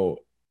know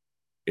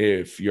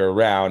if you're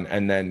around.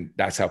 And then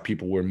that's how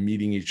people were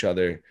meeting each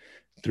other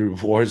through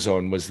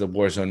Warzone, was the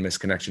Warzone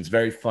misconnections.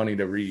 Very funny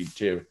to read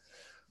too.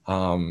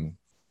 But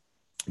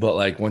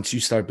like once you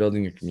start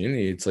building a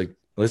community, it's like,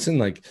 listen,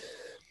 like,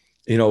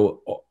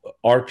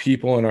 our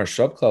people in our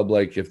sub club,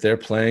 like if they're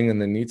playing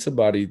and they need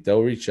somebody,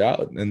 they'll reach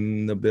out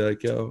and they'll be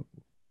like, yo,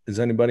 is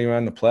anybody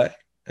around to play?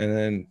 And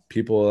then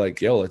people are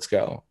like, yo, let's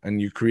go.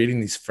 And you're creating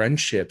these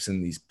friendships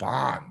and these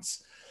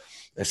bonds,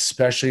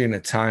 especially in a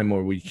time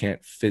where we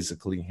can't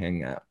physically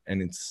hang out.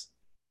 And it's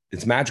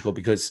magical,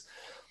 because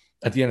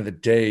at the end of the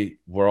day,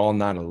 we're all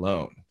not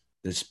alone.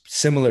 There's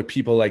similar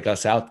people like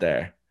us out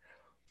there.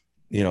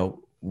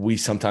 We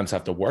sometimes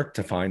have to work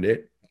to find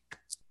it,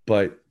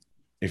 but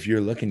if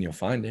you're looking, you'll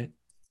find it.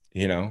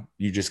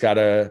 You just got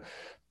to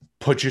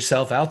put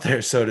yourself out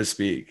there, so to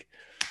speak.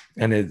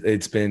 and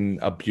it's been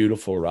a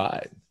beautiful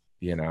ride,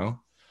 you know.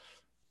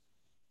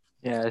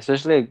 Yeah,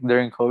 especially like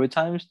during COVID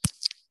times.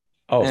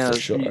 Oh, You for know,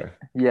 sure.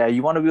 yeah,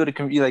 you want to be able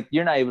to like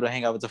you're not able to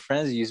hang out with the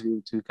friends you used to be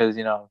able to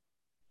because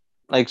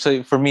like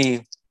so for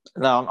me,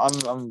 now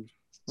I'm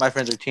my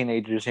friends are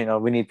teenagers.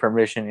 We need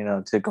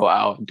permission, to go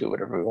out and do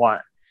whatever we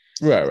want.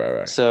 Right, right,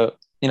 right. So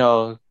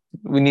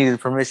we needed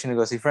permission to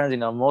go see friends.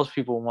 Most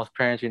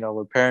parents,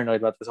 were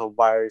paranoid about this whole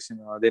virus.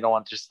 They don't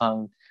want their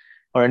son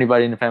or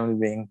anybody in the family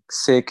being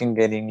sick and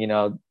getting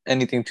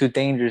anything too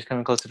dangerous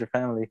coming close to their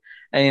family.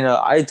 And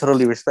I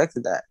totally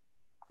respected that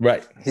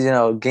Right.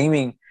 because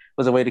gaming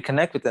was a way to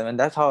connect with them, and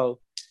that's how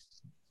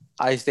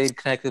I stayed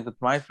connected with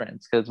my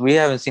friends because we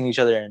haven't seen each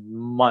other in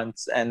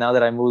months. And now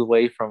that I moved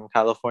away from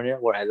California,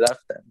 where I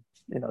left them,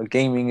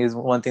 gaming is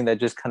one thing that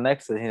just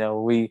connects us.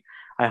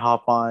 I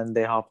hop on,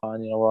 they hop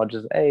on. We're all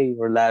just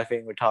we're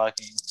laughing, we're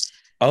talking,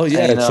 Oh and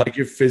yeah, it's like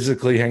you're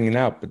physically hanging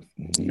out, but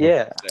nobody's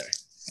yeah, there.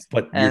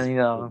 But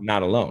you're and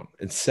not alone.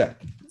 It's sick.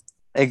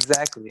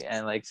 exactly.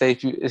 And like,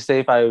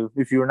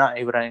 if you were not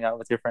able to hang out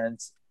with your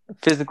friends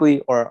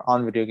physically or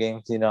on video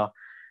games,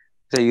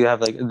 so you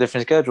have like a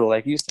different schedule,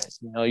 like you said.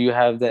 You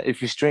have that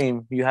if you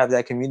stream, you have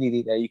that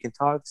community that you can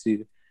talk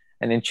to,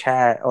 and in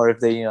chat, or if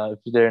if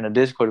they're in a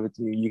Discord with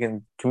you, you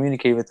can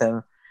communicate with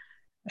them,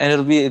 and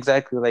it'll be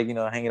exactly like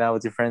hanging out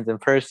with your friends in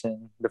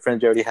person, the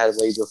friends you already had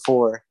way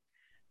before,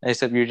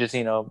 except you're just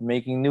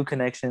making new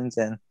connections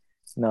and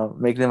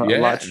making them a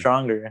lot Yeah.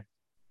 stronger.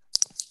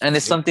 And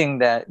it's something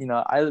that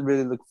I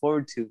really look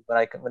forward to.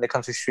 But when it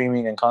comes to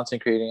streaming and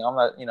content creating, I'm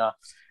not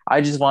I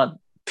just want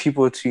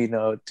people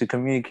to to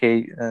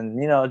communicate and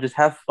just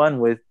have fun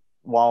with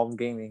while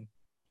gaming.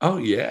 Oh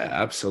yeah,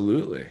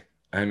 absolutely.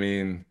 I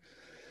mean,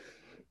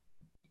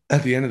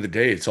 at the end of the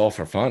day, it's all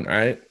for fun,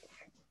 right?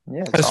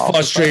 Yeah, it's As all for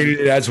fun.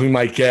 frustrated as we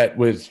might get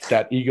with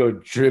that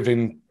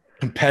ego-driven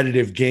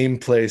competitive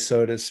gameplay,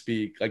 so to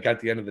speak, like at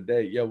the end of the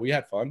day, yeah, we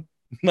had fun.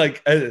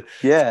 Like as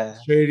Yeah.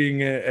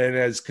 frustrating and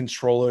as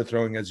controller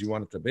throwing as you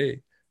want it to be. At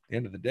the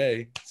end of the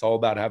day, it's all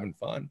about having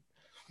fun.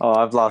 Oh,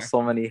 I've lost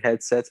so many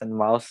headsets and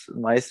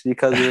mice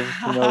because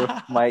of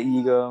my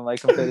ego and my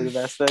competitive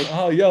aspect.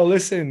 Oh, yo,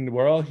 listen,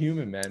 we're all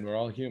human, man. We're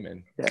all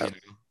human, Yeah.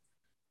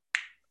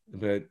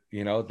 But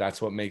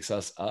that's what makes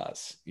us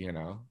us.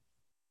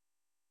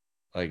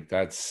 Like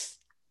that's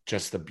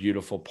just the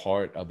beautiful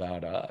part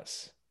about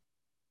us.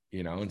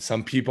 And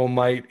some people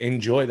might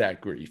enjoy that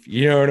grief.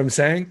 You know what I'm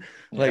saying?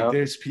 Like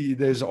Yep.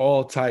 there's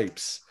all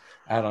types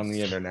out on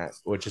the internet,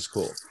 which is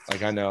cool.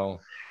 Like I know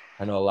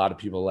a lot of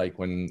people like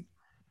when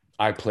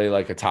I play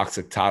like a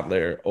toxic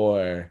toddler,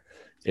 or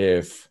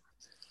if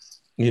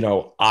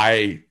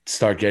I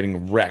start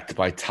getting wrecked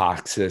by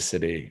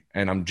toxicity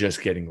and I'm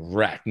just getting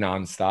wrecked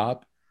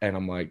nonstop and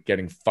I'm like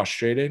getting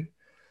frustrated.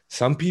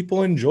 Some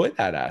people enjoy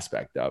that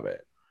aspect of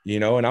it,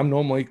 and I'm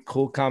normally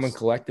cool, calm, and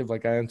collective,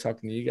 like I am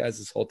talking to you guys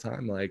this whole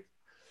time. Like,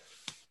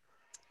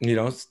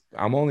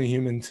 I'm only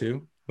human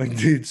too. Like,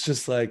 dude, it's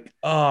just like,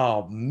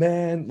 oh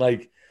man,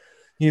 like,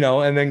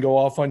 and then go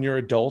off on your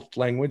adult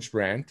language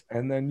rant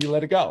and then you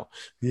let it go,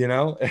 and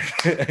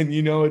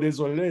it is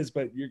what it is,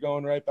 but you're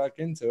going right back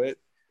into it,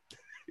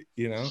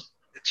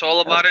 It's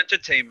all about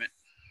entertainment.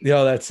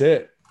 That's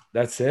it.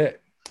 That's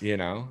it.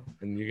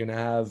 And you're gonna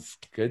have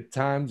good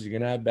times, you're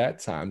gonna have bad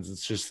times.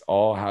 It's just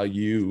all how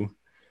you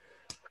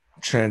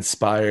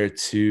transpire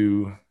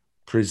to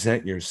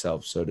present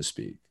yourself, so to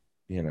speak.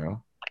 you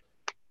know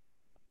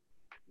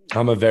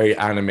I'm a very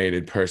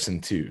animated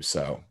person too,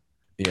 so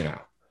you know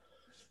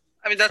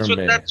I mean, for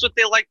me. that's what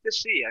they like to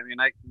see. I mean,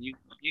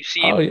 you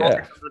see Oh most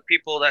yeah. of the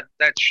people that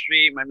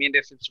stream. I mean,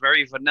 if it's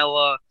very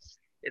vanilla,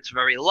 it's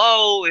very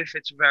low. If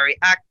it's very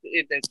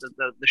active,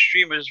 the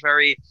streamer is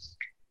very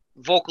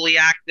vocally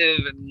active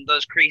and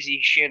does crazy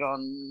shit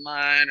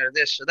online or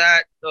this or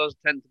that. Those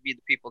tend to be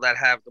the people that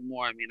have the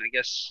more. I mean, I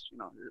guess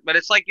but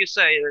it's like you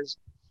say,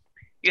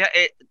 yeah,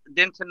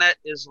 the internet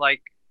is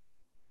like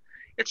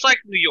it's like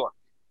New York.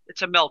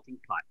 It's a melting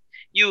pot.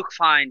 You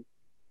find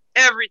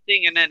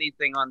everything and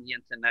anything on the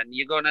internet,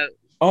 and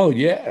Oh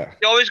yeah.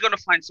 you're always gonna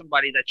find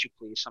somebody that you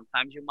please.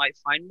 Sometimes you might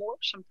find more,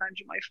 sometimes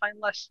you might find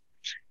less,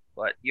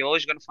 but you're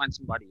always gonna find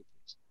somebody you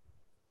please.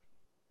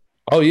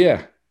 Oh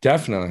yeah,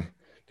 definitely.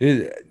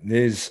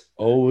 There's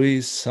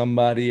always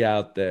somebody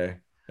out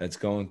there that's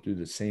going through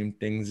the same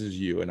things as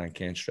you, and I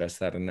can't stress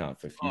that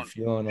enough. If you're Oh,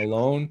 feeling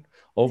alone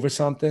over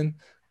something,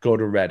 go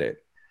to Reddit.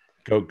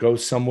 Go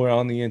somewhere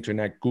on the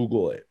internet,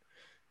 Google it.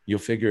 You'll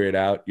figure it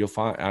out. You'll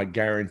find, I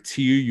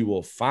guarantee you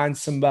will find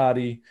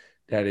somebody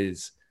that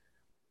is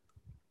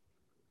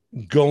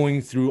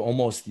going through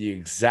almost the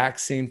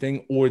exact same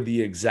thing or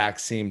the exact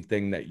same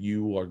thing that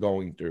you are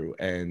going through,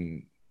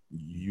 and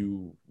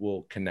you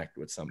will connect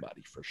with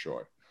somebody for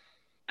sure.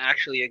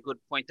 actually, a good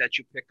point that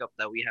you pick up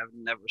that we have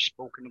never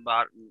spoken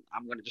about, and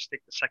I'm gonna just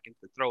take the second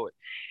to throw it.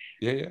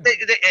 Yeah,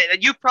 yeah.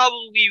 You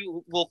probably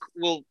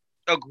will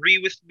agree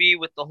with me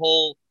with the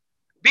whole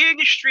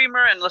being a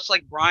streamer, unless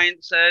like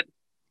Brian said,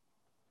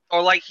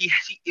 or like he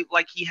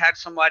had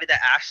somebody that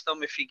asked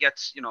him if he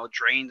gets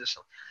drained or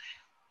something.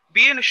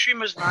 Being a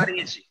streamer is not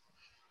easy.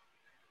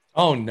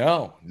 Oh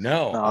no,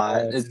 no.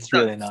 No, it's The-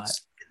 really not.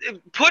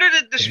 Put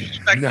it in this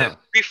perspective. No.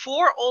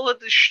 Before all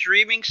of the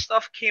streaming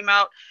stuff came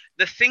out,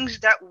 the things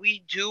that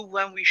we do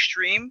when we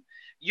stream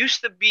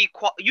used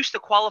to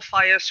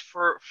qualify us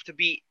for to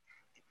be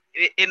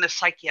in the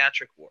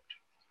psychiatric ward.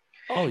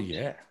 Oh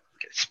yeah.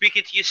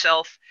 Speaking to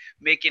yourself,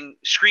 making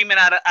screaming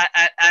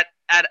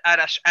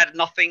at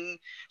nothing.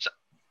 So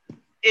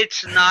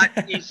it's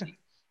not easy.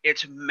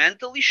 It's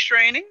mentally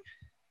straining,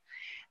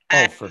 Oh,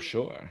 and for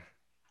sure.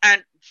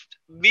 and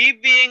me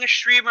being a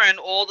streamer and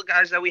all the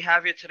guys that we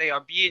have here today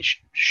are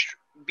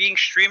being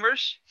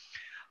streamers.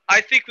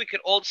 I think we could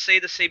all say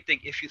the same thing.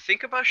 If you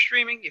think about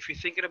streaming, if you're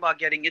thinking about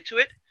getting into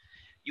it,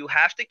 you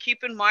have to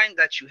keep in mind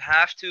that you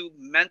have to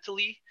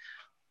mentally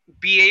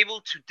be able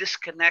to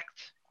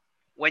disconnect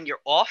when you're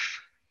off,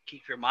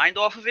 keep your mind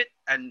off of it,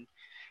 and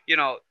you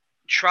know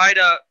try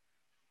to,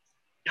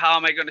 how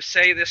am I going to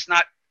say this?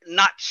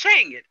 Not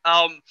saying it.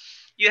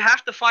 You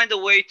have to find a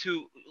way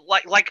to,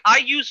 like I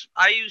use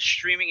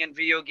streaming and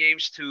video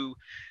games to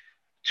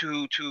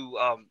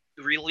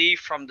relieve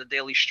from the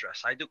daily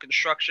stress. I do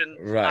construction.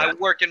 I Right.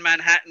 work in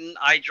Manhattan.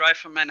 I drive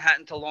from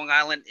Manhattan to Long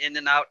Island in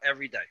and out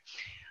every day.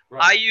 I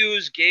Right.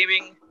 use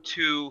gaming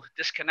to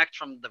disconnect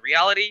from the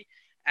reality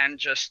and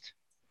just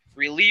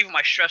relieve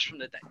my stress from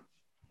the day.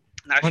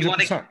 Now,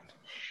 100%.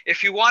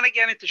 if you want to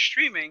get into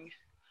streaming,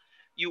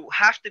 you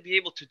have to be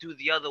able to do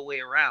the other way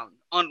around,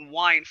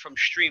 unwind from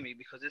streaming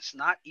because it's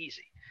not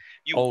easy.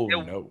 You Oh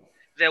there, no.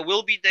 there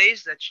will be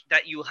days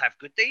that you will have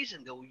good days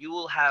and you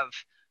will have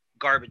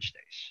garbage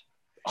days.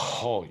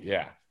 Oh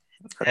yeah.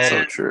 That's Oh so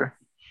And true.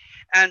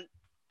 and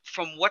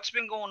from what's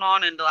been going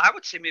on in I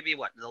would say maybe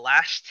the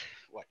last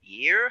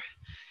year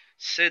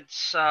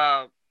since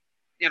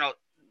you know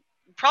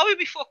probably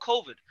before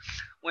COVID,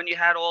 when you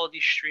had all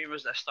these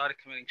streamers that started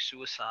committing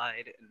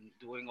suicide and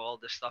doing all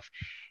this stuff.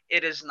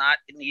 It is not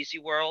an easy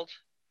world.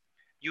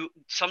 You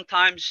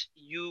sometimes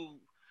you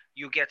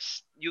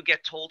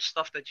get told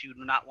stuff that you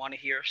do not want to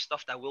hear,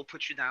 stuff that will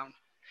put you down.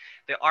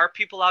 There are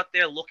people out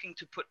there looking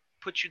to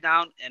put you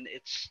down, and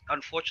it's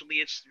unfortunately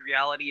it's the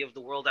reality of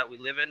the world that we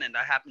live in, and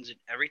that happens in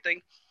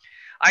everything.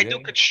 I do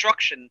yeah.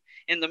 construction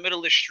in the middle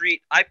of the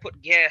street. I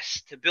put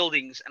gas to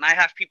buildings, and I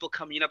have people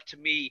coming up to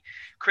me,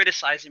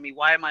 criticizing me.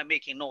 Why am I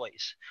making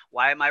noise?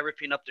 Why am I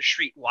ripping up the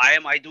street? Why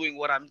am I doing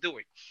what I'm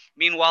doing?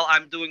 Meanwhile,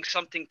 I'm doing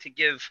something to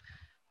give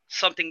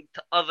something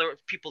to other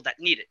people that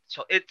need it.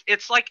 So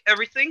it's like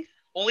everything.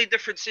 Only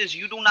difference is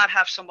you do not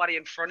have somebody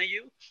in front of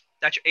you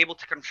that you're able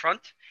to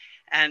confront,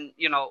 and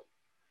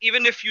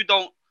even if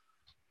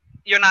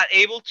you're not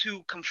able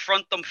to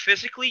confront them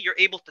physically, you're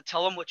able to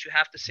tell them what you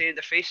have to say in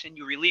the face, and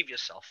you relieve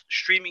yourself.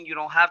 Streaming, you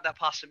don't have that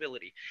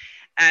possibility,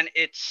 and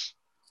it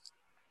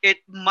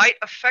might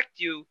affect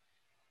you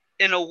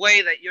in a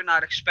way that you're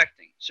not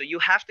expecting. So you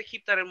have to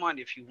keep that in mind.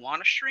 If you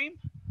want to stream,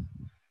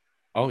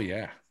 Oh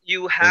yeah.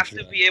 you For have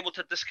to sure. be able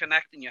to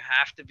disconnect and you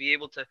have to be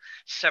able to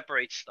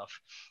separate stuff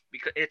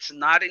because it's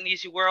not an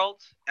easy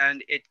world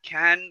and it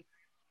can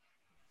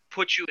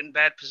put you in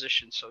bad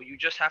positions. So you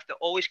just have to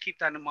always keep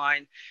that in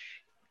mind.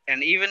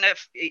 And even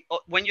if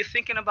when you're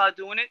thinking about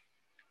doing it,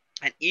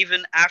 and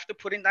even after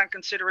putting that in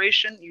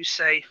consideration, you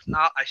say, "No,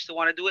 nah, I still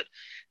want to do it,"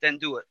 then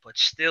do it. But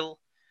still,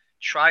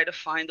 try to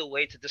find a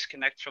way to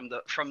disconnect from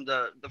the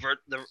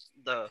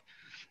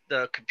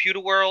computer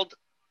world,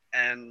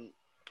 and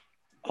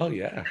Oh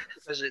yeah.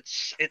 because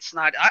it's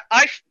not.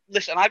 I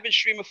listen. I've been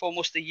streaming for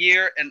almost a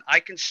year, and I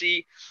can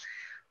see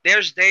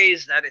there's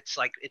days that it's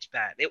like it's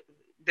bad.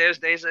 There's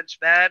days that's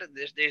bad.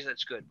 There's days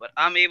that's good. But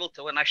I'm able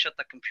to, when I shut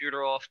the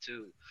computer off,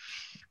 to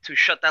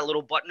shut that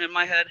little button in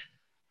my head.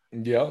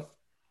 Yep.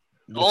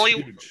 That's Only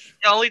huge.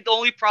 the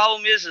only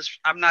problem is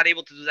I'm not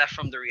able to do that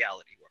from the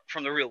reality world,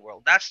 from the real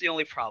world. That's the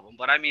only problem.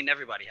 But I mean,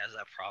 everybody has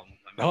that problem.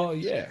 I mean, Oh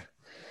yeah.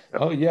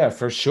 Oh yeah,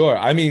 for sure.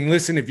 I mean,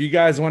 listen, if you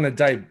guys want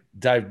to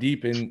dive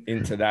deep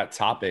into that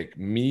topic,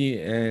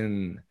 me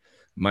and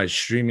my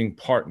streaming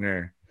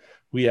partner,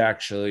 we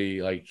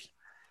actually like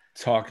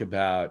talk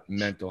about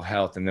mental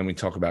health and then we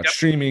talk about yep.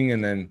 streaming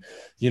and then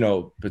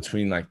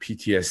between like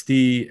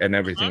PTSD and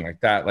everything Mhm.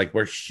 like that. Like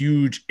we're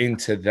huge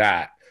into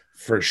that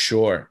for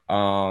sure.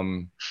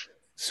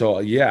 So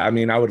yeah, I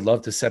mean, I would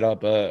love to set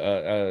up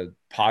a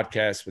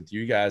podcast with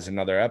you guys,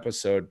 another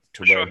episode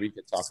to For where sure. we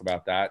could talk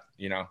about that.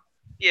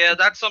 Yeah,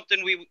 that's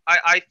something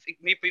I think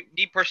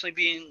me personally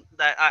being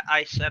that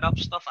I set up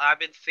stuff. I've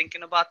been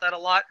thinking about that a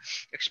lot,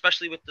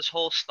 especially with this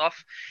whole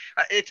stuff.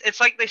 It's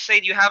like they say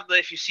you have the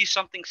if you see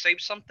something, say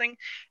something.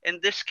 In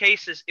this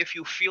case, is if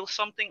you feel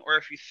something or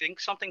if you think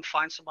something,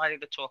 find somebody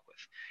to talk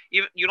with.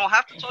 Even you don't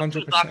have to talk to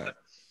a doctor. 100%.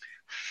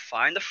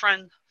 Find a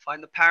friend,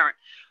 find a parent,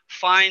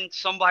 find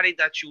somebody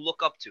that you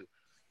look up to.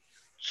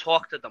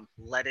 Talk to them,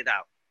 let it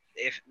out.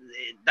 If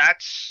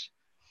that's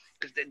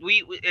because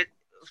we it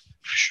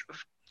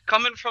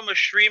coming from a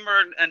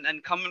streamer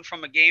and coming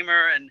from a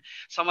gamer and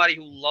somebody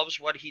who loves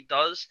what he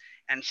does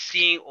and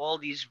seeing all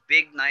these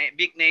big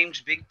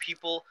names, big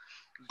people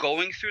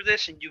going through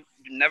this and you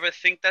never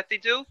think that they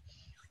do, Oh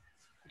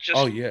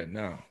just yeah,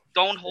 no.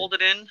 don't hold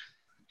it in.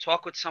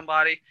 Talk with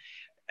somebody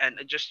and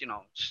just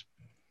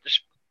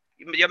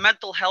your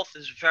mental health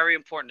is very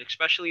important,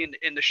 especially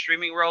in the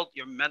streaming world.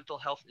 Your mental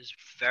health is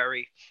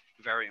very,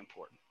 very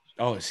important.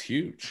 Oh, it's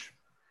huge.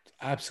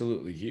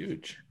 Absolutely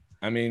huge.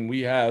 I mean,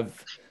 we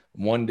have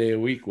one day a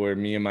week where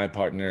me and my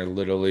partner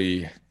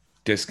literally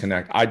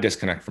disconnect. I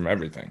disconnect from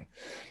everything,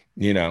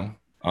 you know,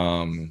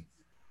 um,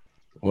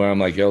 where I'm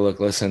like, yo, look,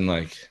 listen,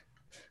 like,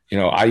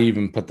 I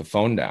even put the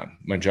phone down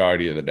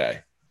majority of the day.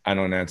 I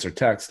don't answer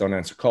texts, don't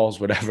answer calls,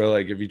 whatever.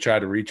 Like, if you try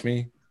to reach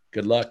me,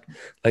 good luck.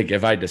 Like,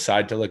 if I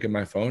decide to look at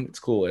my phone, it's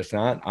cool. If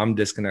not, I'm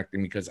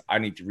disconnecting because I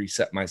need to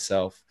reset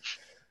myself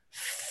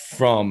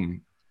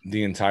from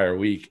the entire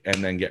week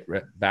and then get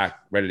back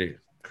ready to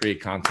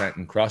create content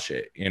and crush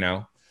it,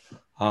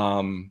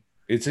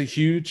 it's a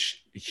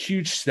huge,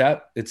 huge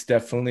step. It's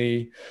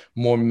definitely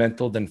more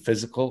mental than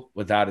physical,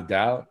 without a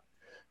doubt.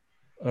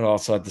 But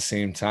also at the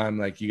same time,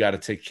 like, you got to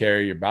take care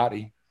of your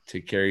body,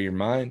 take care of your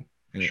mind,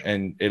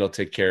 and it'll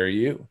take care of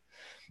you.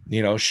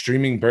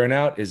 Streaming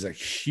burnout is a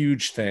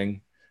huge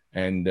thing.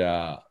 And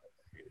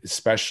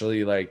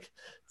especially like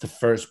the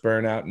first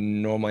burnout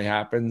normally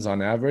happens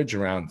on average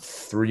around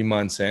 3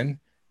 months in,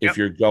 Yep. if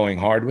you're going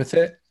hard with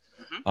it.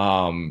 Hmm.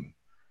 Um,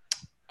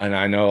 and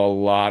I know a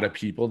lot of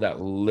people that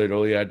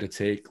literally had to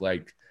take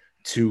like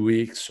 2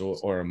 weeks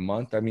or a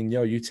month. I mean,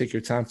 you take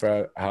your time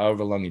for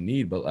however long you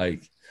need, but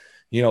like,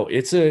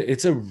 it's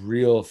a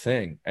real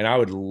thing. And I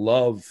would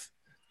love,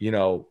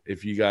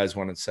 if you guys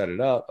want to set it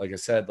up, like I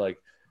said, like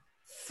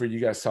for you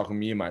guys talking to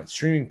me and my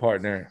streaming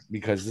partner,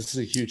 because this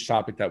is a huge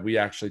topic that we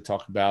actually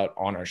talk about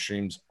on our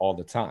streams all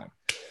the time,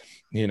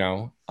 you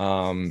know,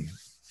 um,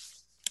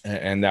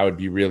 and that would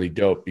be really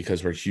dope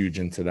because we're huge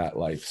into that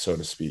life, so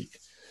to speak.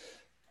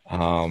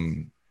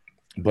 Um,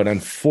 but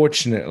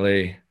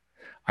unfortunately,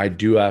 I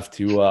do have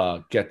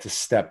to get to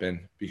step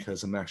in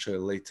because I'm actually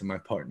late to my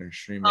partner's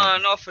stream right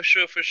now. No, for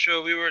sure, for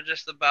sure. We were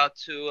just about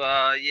to,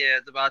 yeah,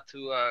 about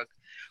to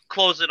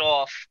close it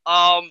off.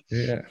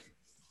 Yeah.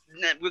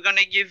 We're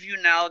gonna give you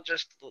now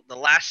just the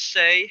last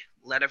say.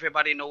 Let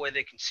everybody know where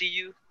they can see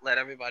you. Let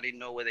everybody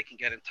know where they can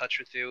get in touch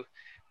with you.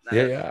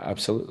 Yeah, Uh, yeah,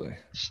 absolutely.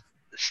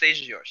 the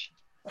stage is yours.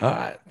 All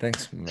right.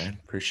 Thanks, man.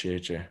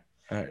 Appreciate you.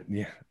 All right.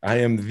 Yeah. I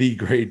am the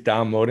great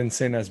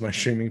Dom-odinson, as my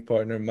streaming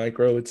partner,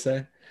 Micro, would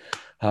say.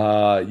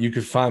 You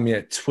can find me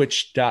at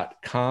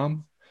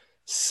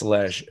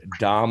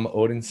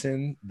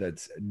twitch.com/Dom-odinson.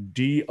 That's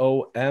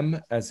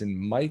DOM as in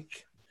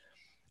Mike,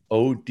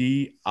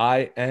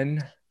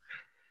 ODIN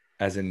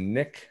as in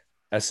Nick,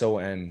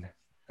 SON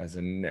as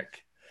in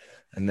Nick.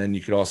 And then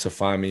you could also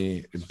find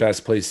me. The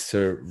best place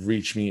to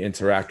reach me,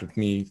 interact with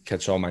me,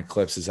 catch all my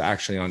clips is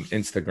actually on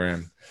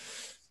Instagram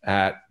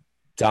at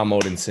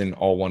Dom-odinson,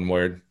 all one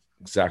word,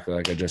 exactly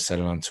like I just said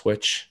it on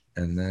Twitch.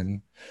 And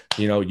then,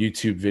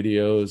 YouTube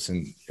videos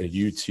and a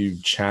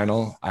YouTube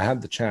channel. I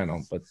have the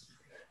channel, but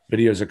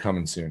videos are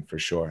coming soon for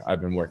sure.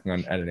 I've been working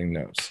on editing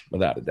those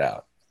without a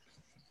doubt.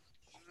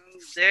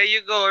 There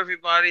you go,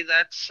 everybody.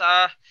 That's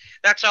our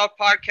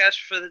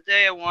podcast for the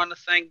day. I want to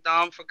thank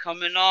Dom for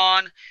coming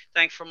on.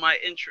 Thank for my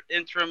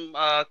interim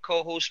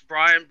co-host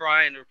Brian.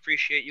 Brian,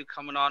 appreciate you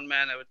coming on,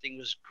 man. Everything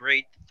was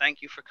great.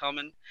 Thank you for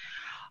coming.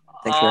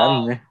 Thanks for Uh,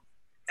 having me.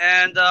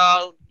 and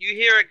you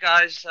hear it,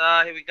 guys.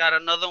 We got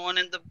another one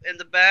in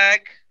the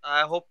bag.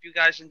 I hope you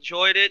guys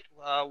enjoyed it.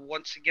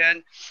 Once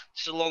again,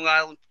 this is Long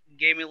Island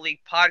Gaming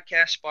League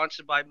podcast,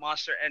 sponsored by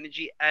Monster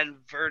Energy and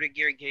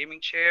Vertigear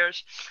Gaming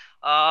Chairs.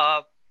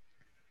 Uh,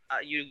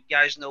 you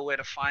guys know where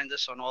to find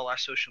us on all our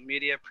social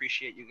media.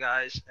 Appreciate you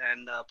guys,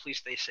 and please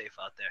stay safe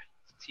out there.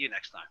 See you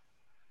next time.